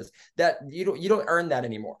marriages. That you don't earn that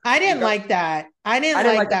anymore. I didn't like that. I did not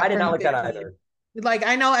like that either. Like,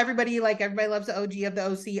 I know everybody loves the OG of the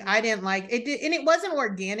OC. I didn't like it, and it wasn't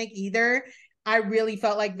organic either. I really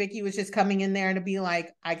felt like Vicky was just coming in there to be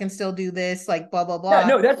like, I can still do this, like, blah, blah, blah. Yeah,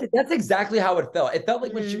 no, that's exactly how it felt. It felt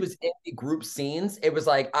like when she was in the group scenes, it was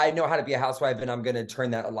like, I know how to be a housewife and I'm going to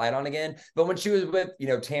turn that light on again. But when she was with,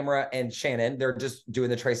 Tamara and Shannon, they're just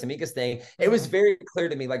doing the Trace Amigas thing. It was very clear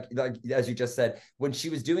to me, like as you just said, when she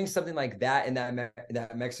was doing something like that in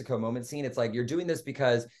that Mexico moment scene, it's like, you're doing this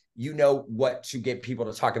because you know what to get people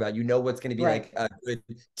to talk about. You know what's going to be like a good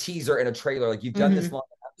teaser in a trailer. Like, you've done this long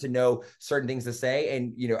to know certain things to say,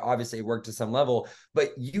 and obviously it worked to some level.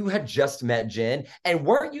 But you had just met Jen, and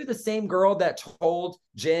weren't you the same girl that told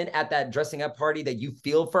Jen at that dressing up party that you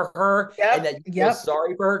feel for her and that you feel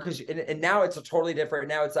sorry for her? Because and now it's a totally different.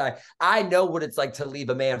 Now it's like, I know what it's like to leave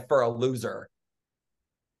a man for a loser.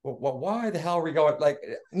 Well, why the hell are we going? Like,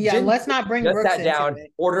 Jen let's not bring just Brooks sat down,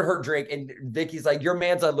 ordered her drink, and Vicky's like, your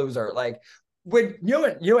man's a loser. Like, when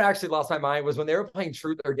you actually lost my mind was when they were playing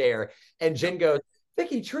Truth or Dare, and Jen goes,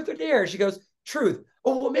 Vicky, truth or dare? She goes, truth.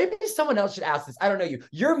 Oh, well, maybe someone else should ask this. I don't know you.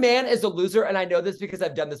 Your man is a loser, and I know this because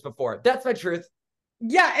I've done this before. That's my truth.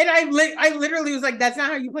 Yeah, and I literally was like, that's not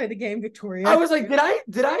how you play the game, Victoria. I was like, did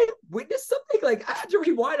I witness something? Like, I had to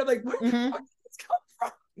rewind. I'm like, where the fuck did this come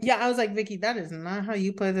from? Yeah, I was like, Vicky, that is not how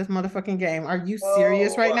you play this motherfucking game. Are you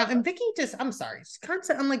serious right now? And Vicky I'm sorry.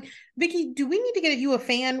 I'm like, Vicky, do we need to get you a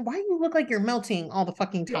fan? Why do you look like you're melting all the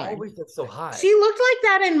fucking time? You always look so hot. She looked like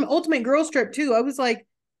that in Ultimate Girls Trip too. I was like,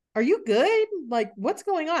 are you good? Like, what's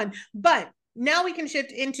going on? But now we can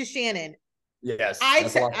shift into Shannon. Yes. I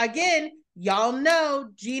said, again, y'all know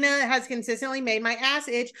Gina has consistently made my ass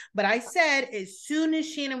itch, but I said as soon as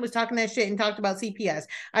Shannon was talking that shit and talked about CPS,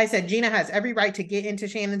 I said Gina has every right to get into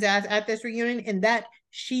Shannon's ass at this reunion, and that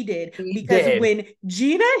she did. Because when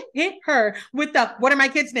Gina hit her with the, what are my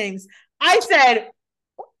kids' names? I said,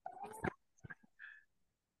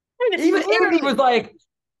 even Amy was like,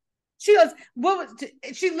 she goes, what was,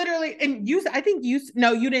 she literally, and you, I think you,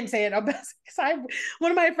 no, you didn't say it.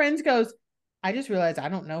 One of my friends goes, I just realized I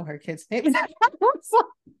don't know her kid's name. True.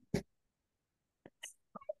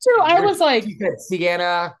 I was like,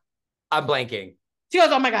 Sienna, I'm blanking. She goes,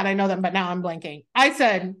 oh my God, I know them, but now I'm blanking. I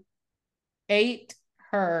said, ate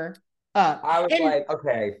her up. I was like,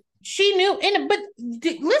 okay. She knew, but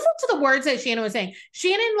listen to the words that Shannon was saying.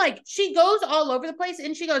 Shannon, like, she goes all over the place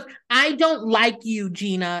and she goes, I don't like you,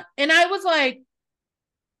 Gina. And I was like,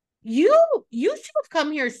 you should have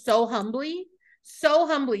come here so humbly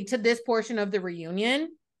to this portion of the reunion.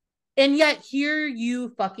 And yet here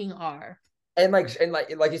you fucking are. And like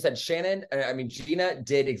you said, Shannon, I mean, Gina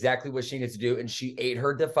did exactly what she needed to do, and she ate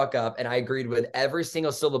her the fuck up. And I agreed with every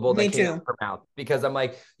single syllable that came out of her mouth, because I'm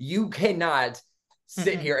like, you cannot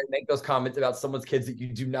sit here and make those comments about someone's kids that you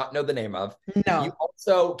do not know the name of. No. You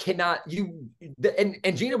also cannot,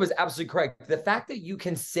 and Gina was absolutely correct. The fact that you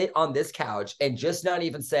can sit on this couch and just not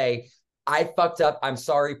even say, I fucked up, I'm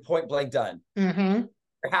sorry, point blank, done. There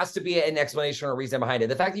has to be an explanation or a reason behind it.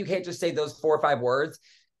 The fact that you can't just say those 4 or 5 words,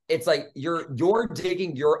 it's like you're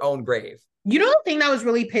digging your own grave. You know, the thing that was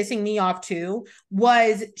really pissing me off too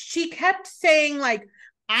was she kept saying like,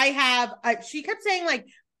 I have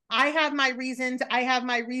my reasons.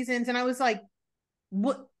 And I was like,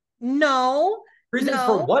 what? No. Reasons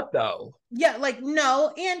for what though? Yeah, like,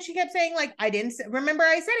 no. And she kept saying like, I didn't remember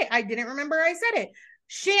I said it. I didn't remember I said it.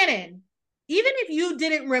 Shannon, even if you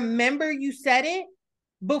didn't remember you said it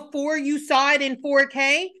before you saw it in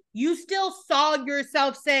 4K, you still saw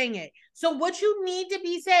yourself saying it. So what you need to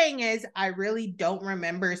be saying is, I really don't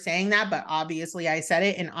remember saying that, but obviously I said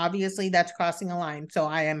it, and obviously that's crossing a line. So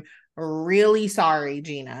I am really sorry,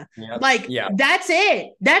 Gina. Yep. Like, yeah, that's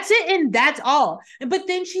it. That's it, and that's all. But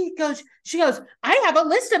then she goes, I have a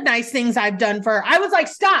list of nice things I've done for her. I was like,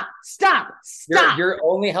 stop. You're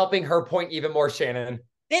only helping her point even more, Shannon.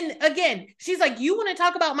 And again, she's like, you want to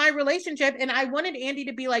talk about my relationship? And I wanted Andy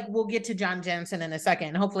to be like, we'll get to John Jansen in a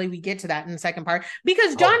second. Hopefully we get to that in the second part,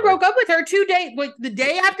 because John broke up with her 2 days, like the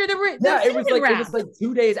day after the it was like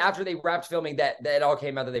 2 days after they wrapped filming that it all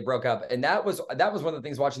came out that they broke up. And that was one of the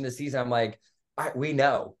things watching this season. I'm like, we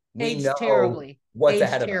know terribly what's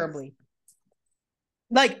ahead of us.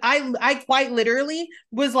 Like I quite literally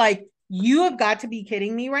was like, you have got to be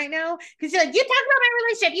kidding me right now. Because you're like, you talked about my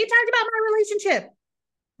relationship. You talked about my relationship.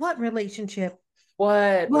 What relationship?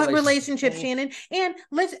 What relationship, Shannon? And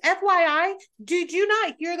let's FYI, did you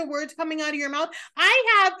not hear the words coming out of your mouth?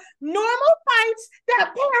 I have normal fights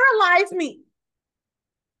that paralyze me.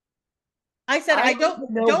 I said, I don't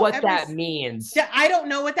know what that means. I don't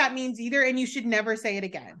know what that means either, and you should never say it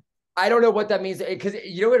again. I don't know what that means, because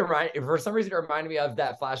you know what for some reason it reminded me of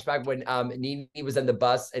that flashback when Nene was in the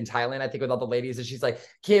bus in Thailand, I think, with all the ladies, and she's like,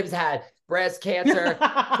 Kim's had breast cancer,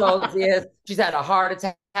 she's had a heart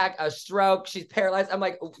attack, a stroke, she's paralyzed. I'm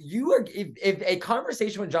like, if a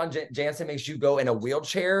conversation with John Jansen makes you go in a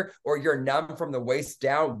wheelchair or you're numb from the waist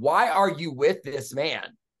down, why are you with this man?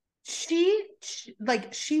 She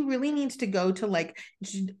really needs to go to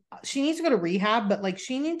she needs to go to rehab, but like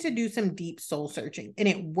she needs to do some deep soul searching, and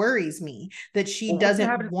it worries me that she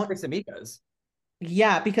doesn't want Amigos.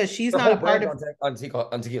 Yeah, because she's not a part of on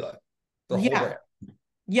tequila.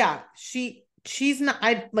 Yeah, she's not.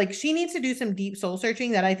 She needs to do some deep soul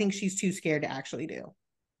searching that I think she's too scared to actually do.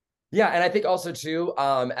 Yeah, and I think also too,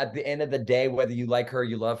 at the end of the day, whether you like her or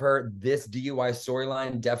you love her, this DUI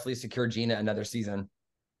storyline definitely secured Gina another season.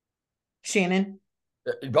 Shannon,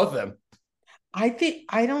 both of them. I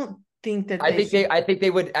don't think that I think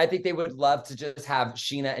they would love to just have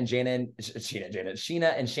Sheena and Shannon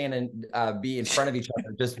be in front of each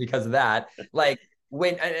other just because of that. Like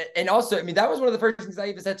and also, I mean, that was one of the first things I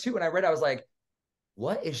even said too when I read. I was like,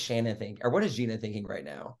 what is Shannon thinking, or what is Gina thinking right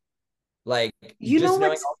now? Like,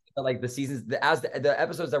 like the seasons, the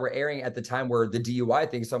episodes that were airing at the time were the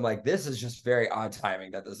DUI thing. So I'm like, this is just very odd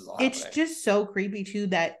timing that this is all happening. It's just so creepy too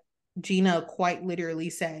that Gina quite literally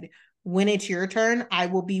said, when it's your turn, I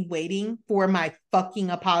will be waiting for my fucking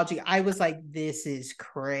apology. I was like, this is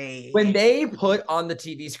crazy. When they put on the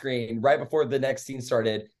TV screen right before the next scene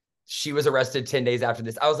started, she was arrested 10 days after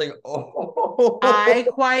this. I was like, oh. I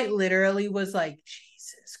quite literally was like,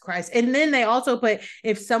 Jesus Christ. And then they also put,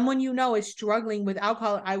 if someone you know is struggling with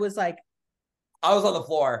alcohol, I was on the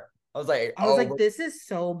floor. I was like, this is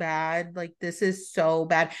so bad. Like, this is so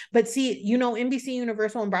bad. But see, NBC,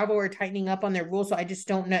 Universal, and Bravo are tightening up on their rules. So I just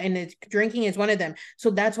don't know. And drinking is one of them.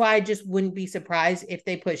 So that's why I just wouldn't be surprised if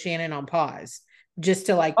they put Shannon on pause just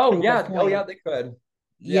to like. Oh, yeah. They could.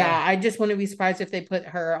 Yeah, I just wouldn't be surprised if they put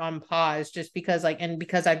her on pause just because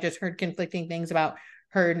because I've just heard conflicting things about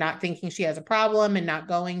her not thinking she has a problem and not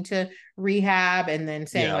going to rehab, and then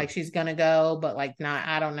saying she's going to go, but not,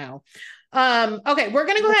 I don't know. Okay, we're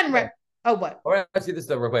gonna go ahead and what? All right, let's do this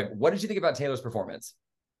though real quick. What did you think about Taylor's performance?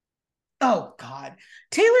 Oh God,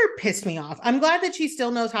 Taylor pissed me off. I'm glad that she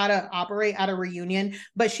still knows how to operate at a reunion,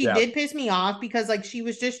 but she did piss me off because she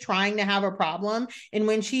was just trying to have a problem. And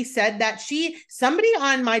when she said that, somebody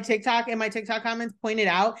on my TikTok and my TikTok comments pointed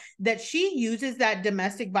out that she uses that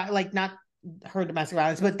domestic not her domestic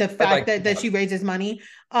violence, but the fact that she raises money.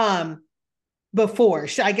 Before,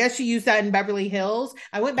 I guess she used that in Beverly Hills.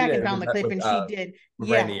 I went back and found the clip, and she did.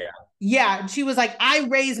 Yeah. She was like, I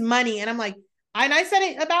raise money. And I'm like, and I said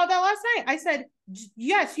it about that last night. I said,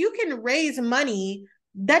 yes, you can raise money.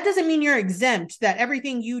 That doesn't mean you're exempt, that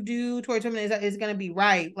everything you do towards women is going to be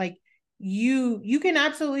right. Like, you can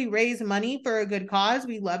absolutely raise money for a good cause.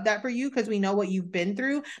 We love that for you because we know what you've been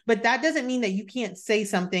through. But that doesn't mean that you can't say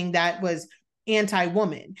something that was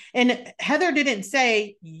anti-woman. And Heather didn't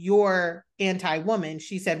say you're anti-woman.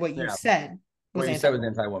 She said what you said was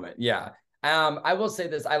anti-woman. Yeah. I will say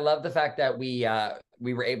this. I love the fact that we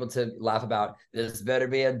were able to laugh about this better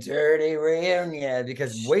be a dirty reunion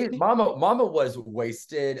because mama was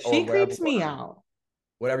wasted. She creeps me out.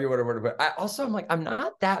 Whatever you want to put. I'm like, I'm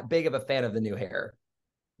not that big of a fan of the new hair.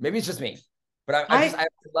 Maybe it's just me, but I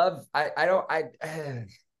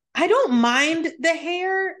don't mind the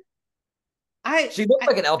hair. She looks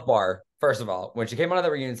like an elf bar First of all, when she came out of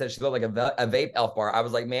the reunion and said she looked like a vape elf bar, I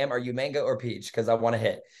was like, ma'am, are you mango or peach? Because I want to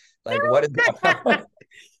hit. Like, what is going on?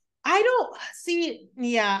 I don't see.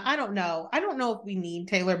 Yeah, I don't know. I don't know if we need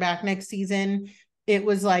Taylor back next season. It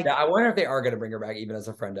was like, Yeah, I wonder if they are going to bring her back, even as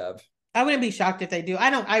a friend of. I wouldn't be shocked if they do.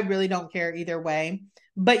 I really don't care either way.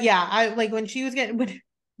 But yeah, I like when she was getting,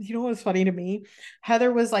 you know what's funny to me?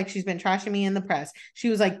 Heather was like, she's been trashing me in the press. She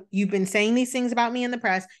was like, you've been saying these things about me in the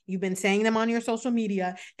press. You've been saying them on your social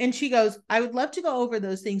media. And she goes, I would love to go over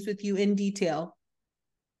those things with you in detail.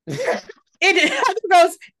 Heather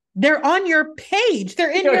goes, they're on your page.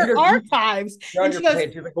 They're in your archives. They're on your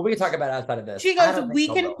page. She's like, well, we can talk about outside of this. She goes, we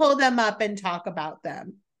can pull them up and talk about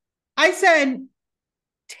them. I said,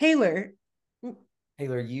 Taylor,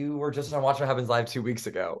 you were just on Watch What Happens Live 2 weeks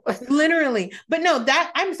ago. Literally. But no,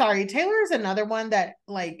 that I'm sorry. Taylor is another one that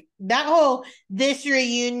like that whole this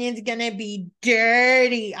reunion's gonna be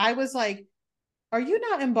dirty. I was like, are you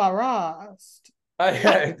not embarrassed?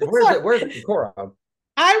 Where's the decorum?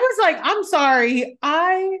 I was like, I'm sorry.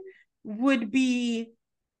 I would be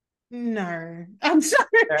I'm sorry.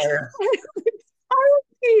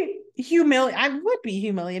 I would be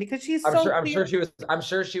humiliated because she's I'm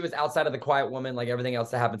sure she was outside of the quiet woman, like everything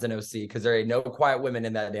else that happens in OC, because there ain't no quiet women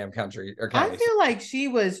in that damn country or county. I feel like she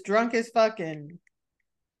was drunk as fucking.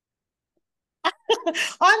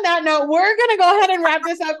 On that note, we're gonna go ahead and wrap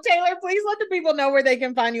this up. Taylor, please let the people know where they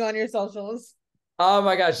can find you on your socials. Oh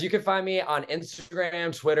my gosh, you can find me on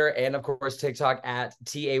Instagram, Twitter, and of course TikTok at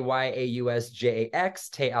TAYAUSJAX,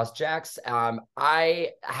 TayHouseJax.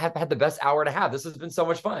 I have had the best hour and a half. This has been so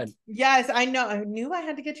much fun. Yes, I know. I knew I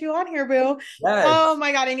had to get you on here, Boo. Yes. Oh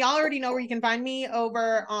my God. And y'all already know where you can find me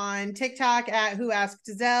over on TikTok at Who Asked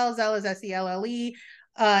Zell. Zell is SELLE.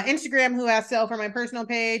 Instagram, Who Asked Zell for my personal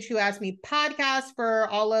page, Who Asked Me podcast for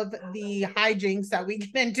all of the hijinks that we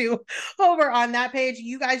get into over on that page.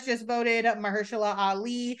 You guys just voted Mahershala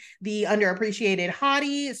Ali the underappreciated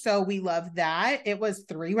hottie, so we love that. It was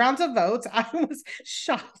 3 rounds of votes. I was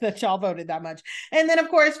shocked that y'all voted that much. And then of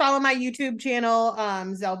course follow my YouTube channel,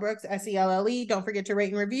 Zell Brooks, SELLE. Don't forget to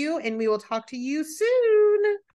rate and review, and we will talk to you soon.